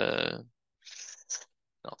 but no,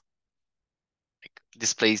 like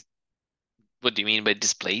displaced. What do you mean by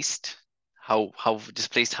displaced? How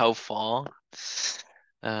displaced? How far?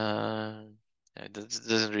 Uh, it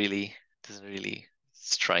doesn't really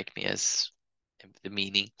strike me as the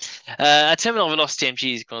meaning. At terminal velocity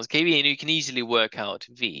mg is equals kv, and you can easily work out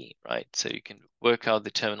v, right? So you can work out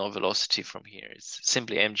the terminal velocity from here. It's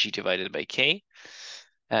simply mg divided by k.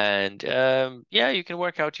 And yeah, you can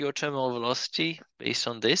work out your terminal velocity based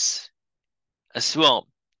on this as well.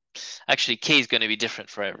 Actually, k is going to be different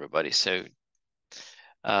for everybody. So,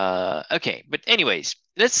 okay. But anyways,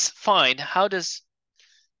 let's find how does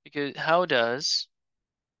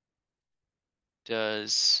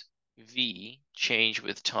v change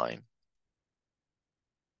with time?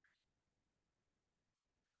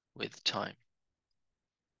 With time.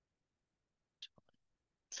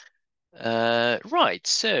 Right.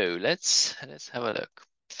 So let's have a look.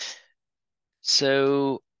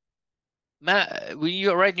 So,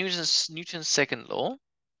 you write Newton's second law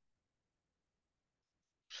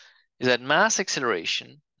is that mass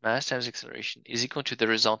times acceleration is equal to the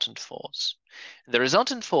resultant force. The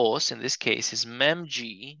resultant force in this case is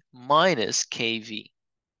mg minus kv.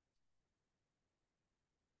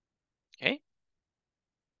 Okay.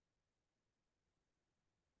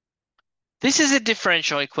 This is a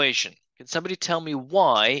differential equation. Can somebody tell me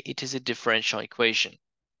why it is a differential equation?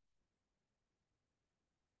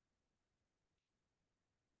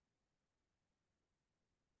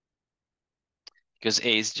 Because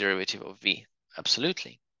a is derivative of v.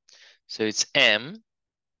 Absolutely. So it's m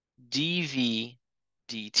dv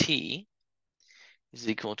dt is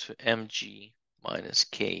equal to mg minus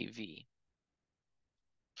kv.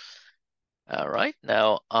 All right.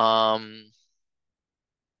 Now,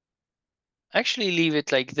 actually leave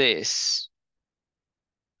it like this.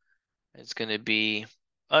 It's going to be,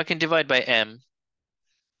 I can divide by m.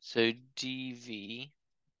 So dv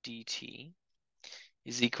dt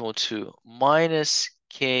is equal to minus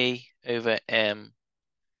k over m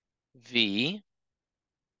v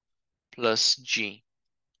plus g.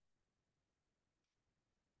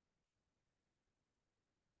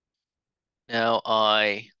 Now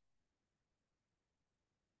why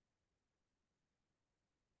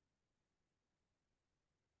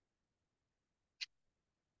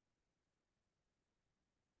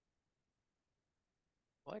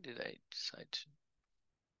did I decide to,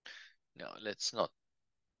 no, let's not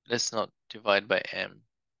divide by m.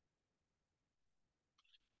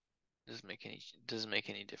 Doesn't make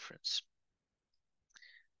any difference.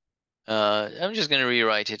 I'm just going to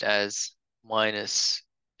rewrite it as minus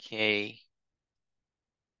k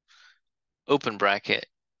open bracket.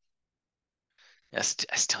 I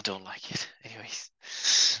still don't like it. Anyways,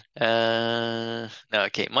 no,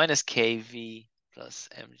 okay, minus kv plus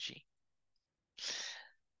mg.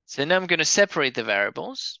 So now I'm going to separate the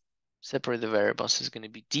variables. Separate the variables is going to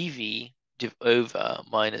be dv over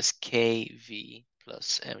minus kv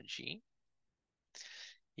plus mg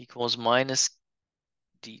equals minus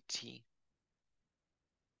dt.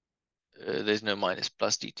 There's no minus,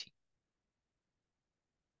 plus dt.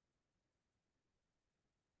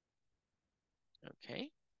 Okay.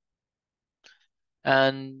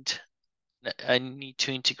 And I need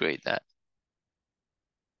to integrate that.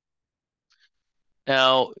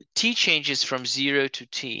 Now, t changes from 0 to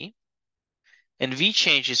t, and v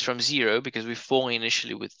changes from 0 because we're falling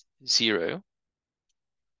initially with 0.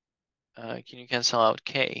 Can you cancel out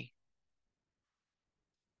k?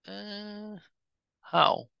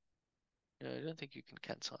 How? No, I don't think you can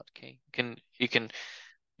cancel out k. You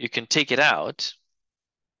can take it out.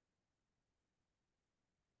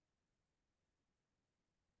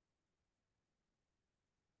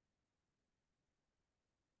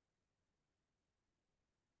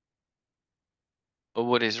 But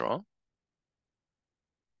what is wrong?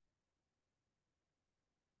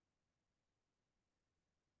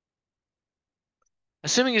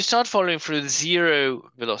 Assuming you start following through zero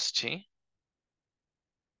velocity.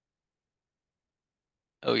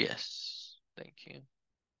 Oh, yes. Thank you.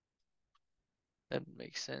 That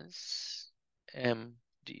makes sense.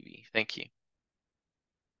 MdV. Thank you.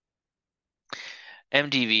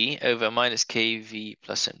 MdV over minus kV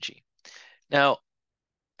plus mg. Now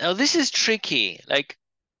this is tricky. Like,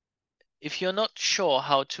 if you're not sure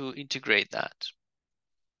how to integrate that,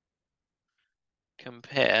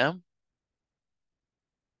 compare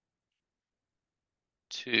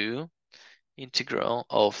to integral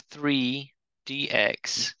of 3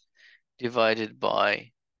 dx divided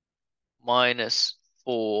by minus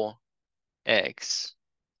 4x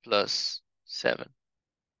plus 7.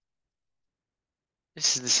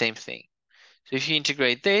 This is the same thing. So if you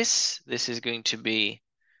integrate this, this is going to be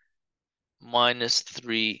minus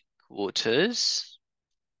 3/4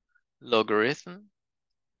 logarithm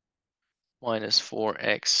minus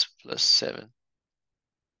 4x plus 7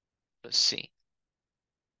 plus c.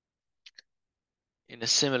 In a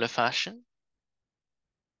similar fashion,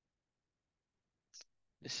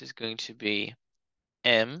 this is going to be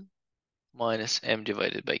m minus m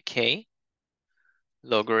divided by k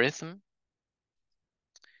logarithm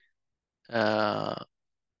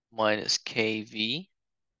minus kv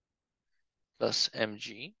plus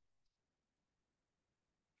mg,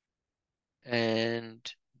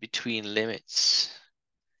 and between limits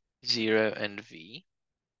 0 and v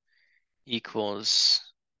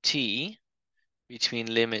equals t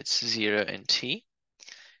between limits 0 and t.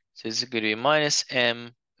 So this is going to be minus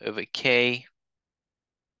m over k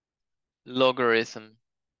logarithm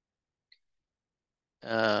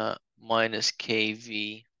minus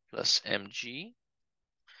kv plus mg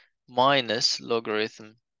minus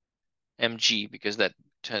logarithm mg, because that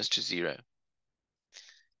turns to 0.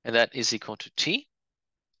 And that is equal to t.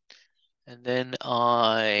 And then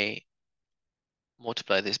I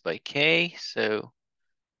multiply this by k, so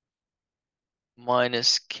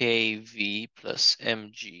minus kv plus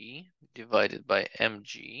mg divided by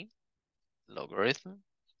mg logarithm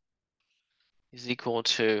is equal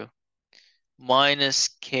to minus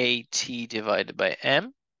kt divided by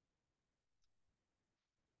m.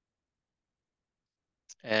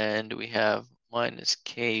 And we have minus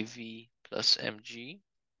kv plus mg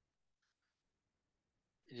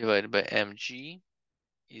divided by mg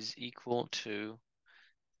is equal to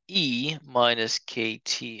e minus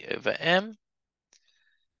kt over m.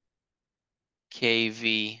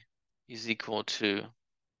 Kv is equal to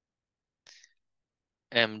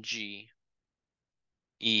mg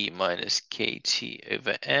e minus kt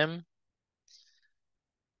over m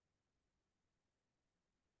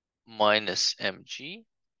minus mg.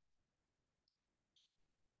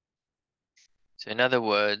 So in other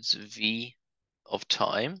words, v of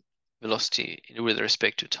time, velocity with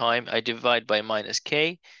respect to time, I divide by minus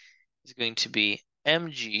k, is going to be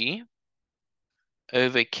mg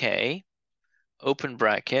over k, open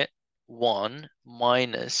bracket, 1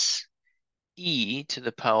 minus e to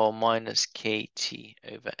the power minus kt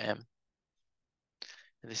over m.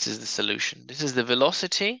 And this is the solution. This is the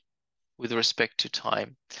velocity with respect to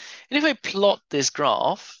time. And if I plot this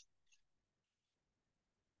graph,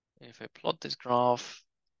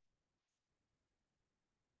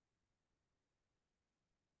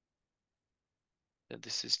 then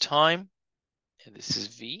this is time, and this is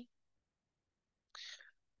v.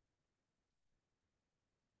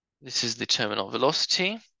 This is the terminal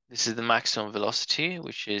velocity. This is the maximum velocity,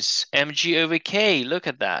 which is mg over k. Look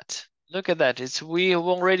at that. Look at that. We have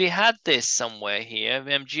already had this somewhere here.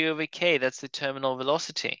 Mg over k, that's the terminal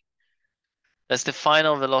velocity. That's the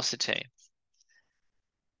final velocity.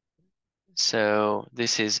 So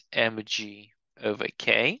this is mg over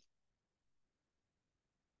k.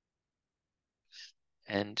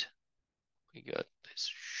 And we got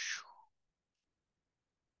this.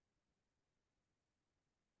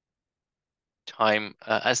 Time,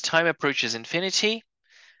 as time approaches infinity,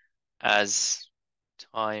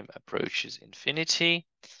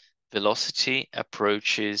 velocity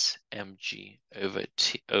approaches mg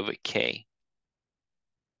over k.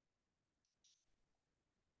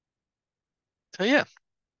 So yeah,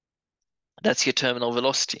 that's your terminal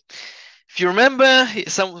velocity. If you remember,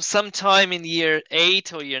 sometime in year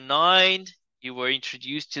 8 or year 9, you were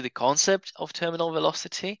introduced to the concept of terminal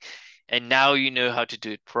velocity, and now you know how to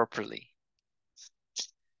do it properly.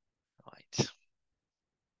 Right.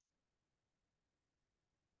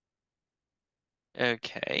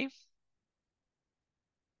 Okay.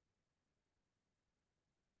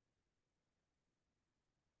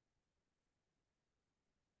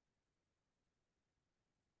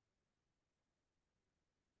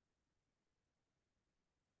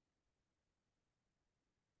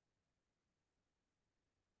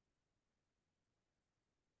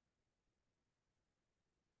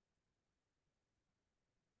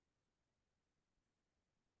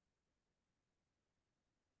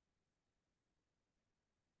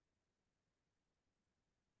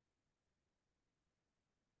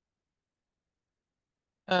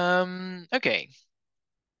 Okay.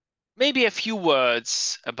 Maybe a few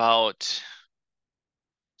words about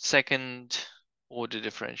second order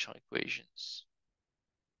differential equations.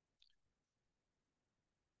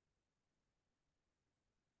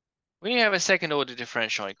 When you have a second order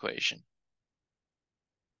differential equation,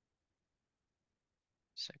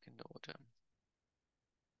 second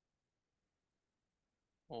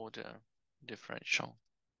order differential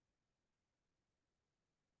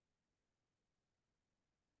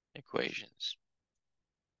equations.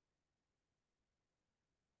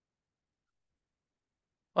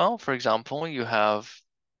 Well, for example, you have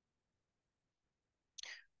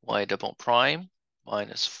y double prime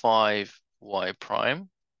minus 5y prime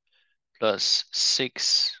plus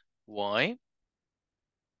 6y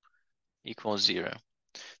equals 0.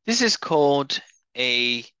 This is called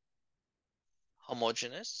a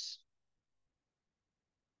homogeneous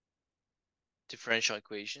differential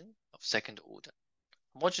equation of second order.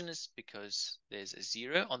 Homogeneous because there's a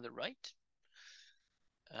 0 on the right.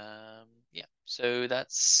 Yeah, so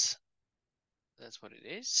that's what it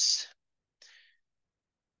is.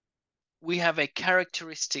 We have a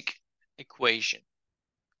characteristic equation.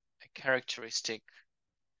 A characteristic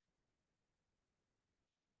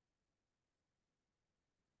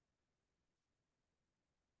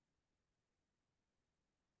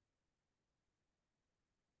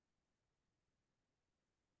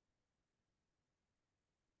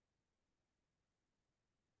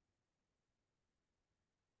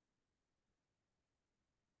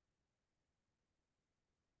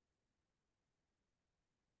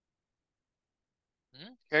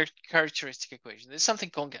characteristic equation. There's something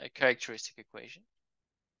called a characteristic equation.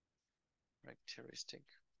 Characteristic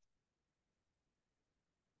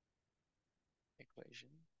equation.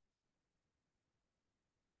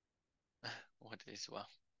 What is, well,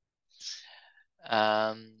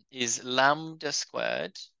 is lambda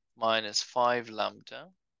squared minus 5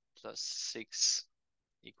 lambda plus 6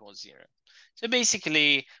 equals 0. So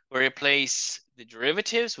basically, we replace the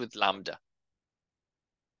derivatives with lambda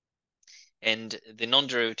and the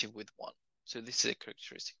non-derivative with 1. So this is a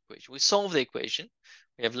characteristic equation. We solve the equation.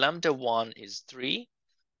 We have lambda 1 is 3,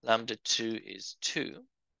 lambda 2 is 2.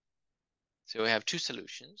 So we have two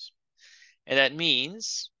solutions. And that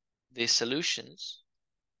means the solutions,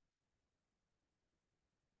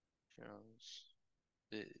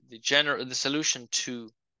 the solution to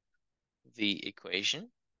the equation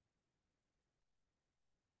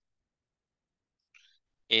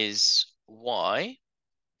is y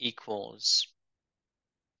equals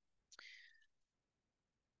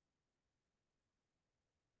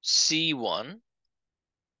C1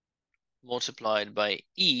 multiplied by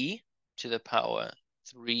e to the power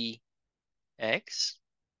 3x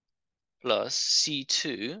plus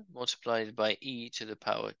C2 multiplied by e to the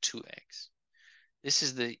power 2x. This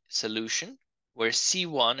is the solution where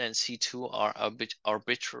C1 and C2 are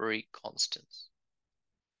arbitrary constants.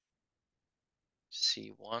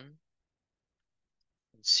 C1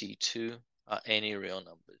 and C2 are any real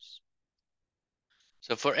numbers.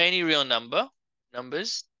 So for any real numbers,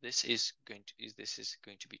 this is going to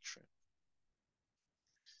be true.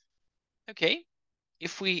 Okay,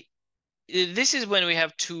 this is when we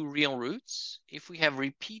have two real roots. If we have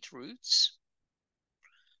repeat roots,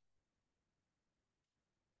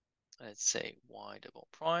 let's say y double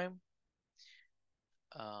prime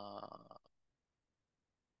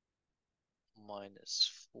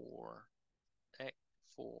minus 4y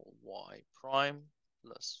prime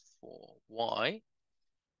plus 4y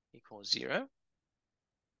equals 0.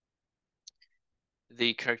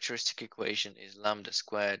 The characteristic equation is lambda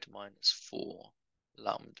squared minus 4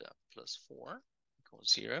 lambda plus 4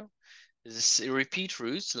 equals 0. This repeat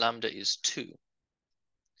roots, lambda is 2.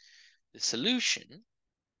 The solution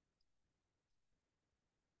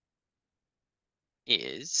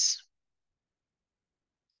is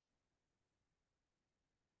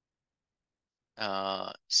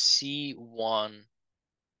C1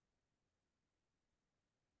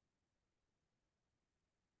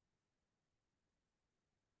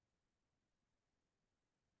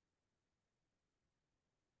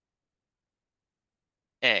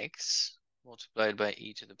 x multiplied by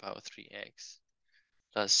e to the power 3x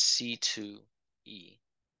plus C2e.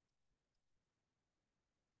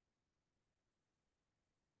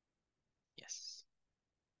 Yes.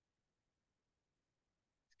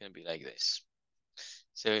 It's going to be like this.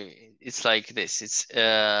 So it's like this. It's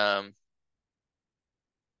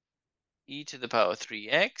e to the power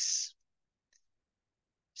 3x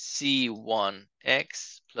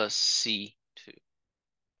C1x plus C2.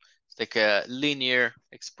 It's like a linear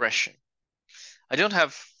expression. I don't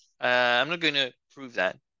have, I'm not going to prove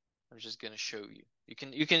that. I'm just going to show you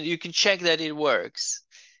You can check that it works.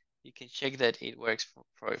 You can check that it works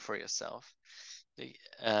for yourself.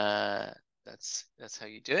 Uh, that's how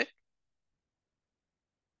you do it.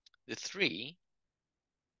 The 3,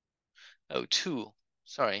 oh, 2,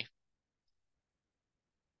 sorry.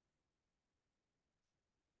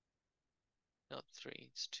 Not 3,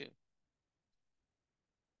 it's 2.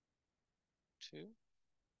 2.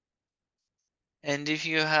 And if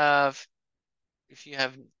you have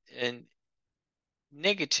a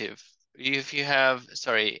negative, if you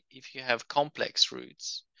have complex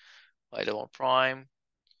roots, either one prime,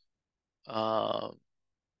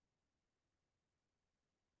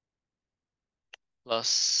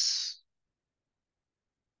 plus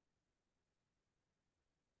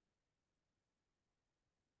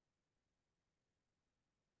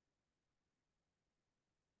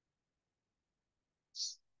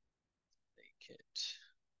make it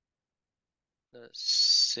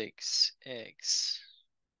plus 6x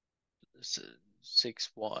plus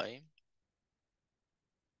 6y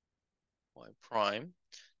y prime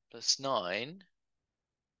plus 9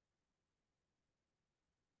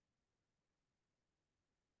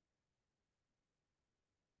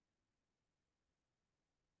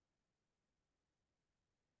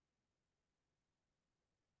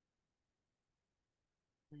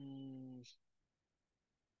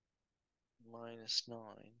 minus 9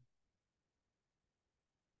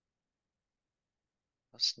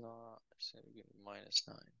 plus 9, so we get minus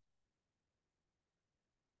 9.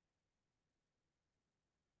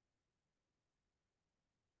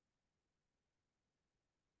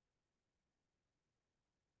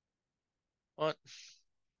 What?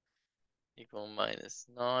 Equal minus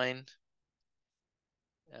 9.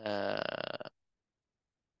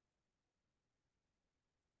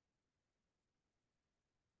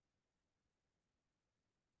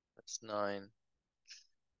 That's 9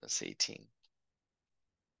 plus 18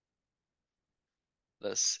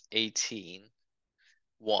 plus 18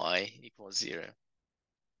 y equals 0.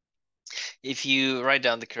 If you write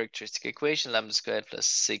down the characteristic equation, lambda squared plus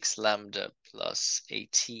 6 lambda plus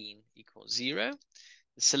 18 equals 0,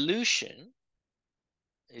 the solution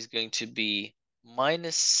is going to be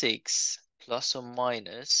minus 6 plus or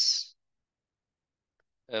minus,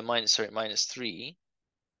 minus 3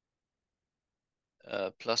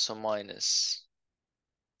 plus or minus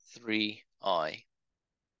 3i.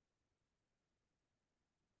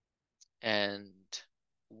 And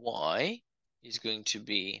y is going to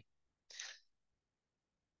be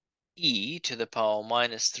e to the power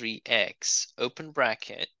minus 3x, open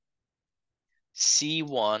bracket,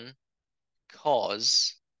 c1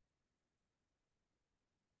 cos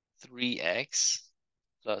 3x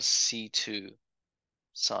plus c2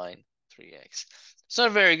 sine 3x. It's not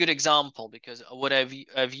a very good example because what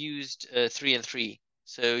I've used 3 and 3.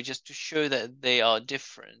 So just to show that they are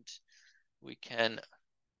different, we can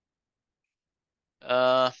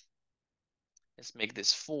let's make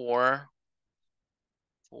this 4,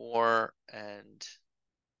 and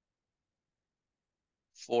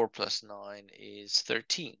 4 plus 9 is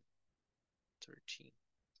 13.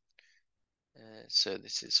 So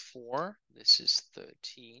this is 4, this is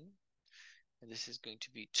 13, and this is going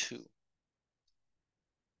to be 2.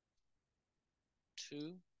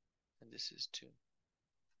 2, and this is 2.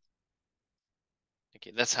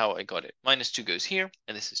 Okay, that's how I got it. Minus 2 goes here,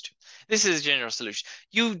 and this is 2. This is a general solution.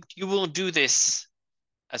 You will do this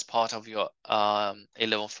as part of your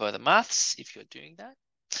A-level further maths if you're doing that.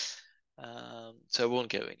 So I won't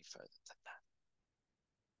go any further than that.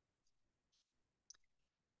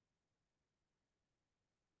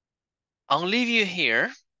 I'll leave you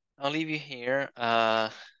here.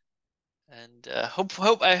 And I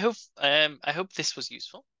hope this was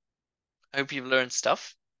useful. I hope you've learned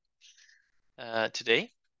stuff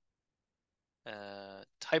today.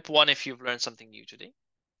 Type 1 if you've learned something new today.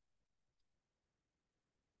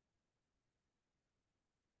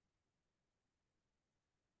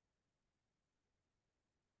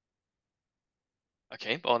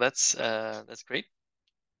 Okay, well that's great.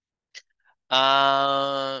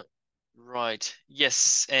 Right.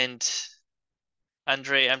 Yes, and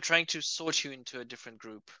Andre, I'm trying to sort you into a different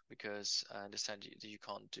group because I understand you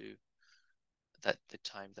can't do that the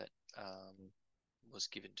time that was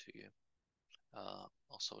given to you.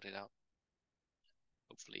 I'll sort it out,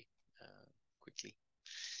 hopefully, quickly.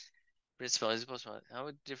 Principle is possible. How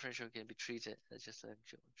a differential can be treated as just like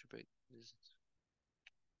algebraic.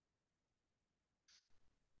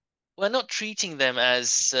 We're not treating them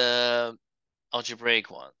as algebraic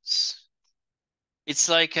ones. It's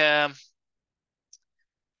like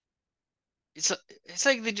it's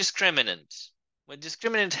like the discriminant. When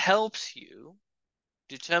discriminant helps you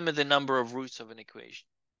determine the number of roots of an equation.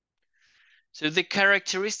 So the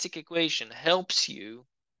characteristic equation helps you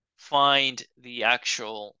find the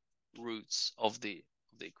actual roots of the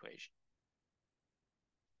equation.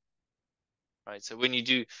 Right? So when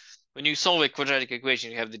you solve a quadratic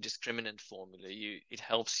equation, you have the discriminant formula. It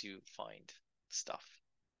helps you find stuff.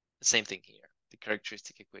 The same thing here. The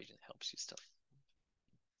characteristic equation helps you stuff.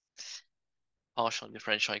 Partial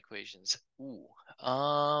differential equations. Ooh.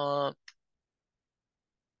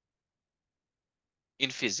 In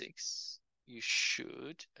physics, you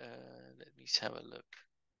should. Let me have a look.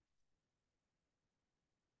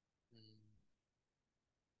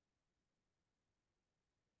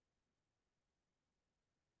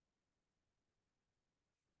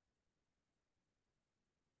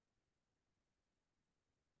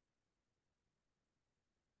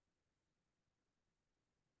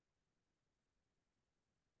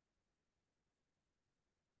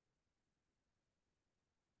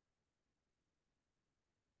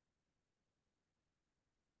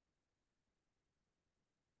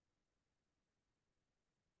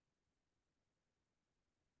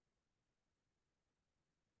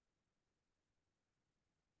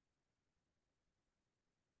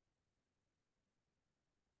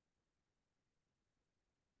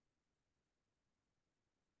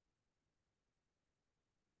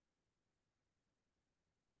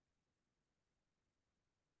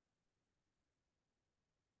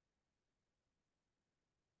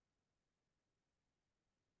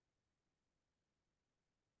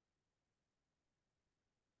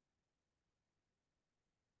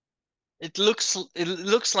 It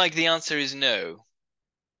looks like the answer is no.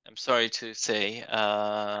 I'm sorry to say.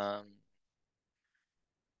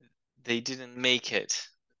 They didn't make it.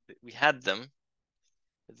 We had them,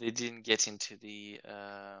 but they didn't get into the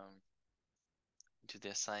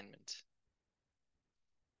assignment.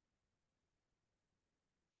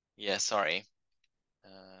 Yeah, sorry.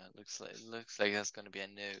 Looks like that's going to be a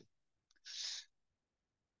no.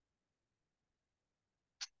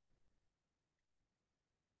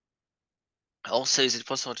 Also, is it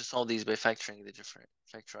possible to solve these by factorizing the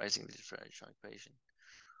differential equation?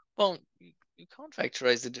 Well, you can't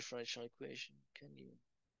factorize the differential equation, can you?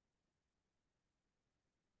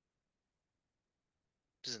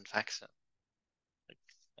 It doesn't factor. Like,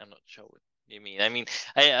 I'm not sure what you mean. I mean,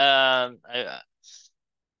 I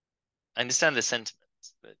understand the sentiment,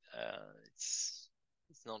 but it's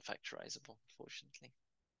non-factorizable, unfortunately.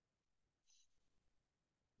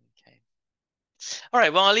 Okay. All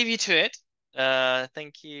right. Well, I'll leave you to it.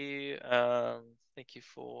 Thank you. Thank you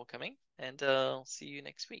for coming, and I'll see you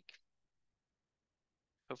next week.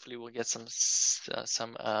 Hopefully, we'll get some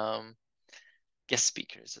guest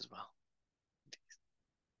speakers as well.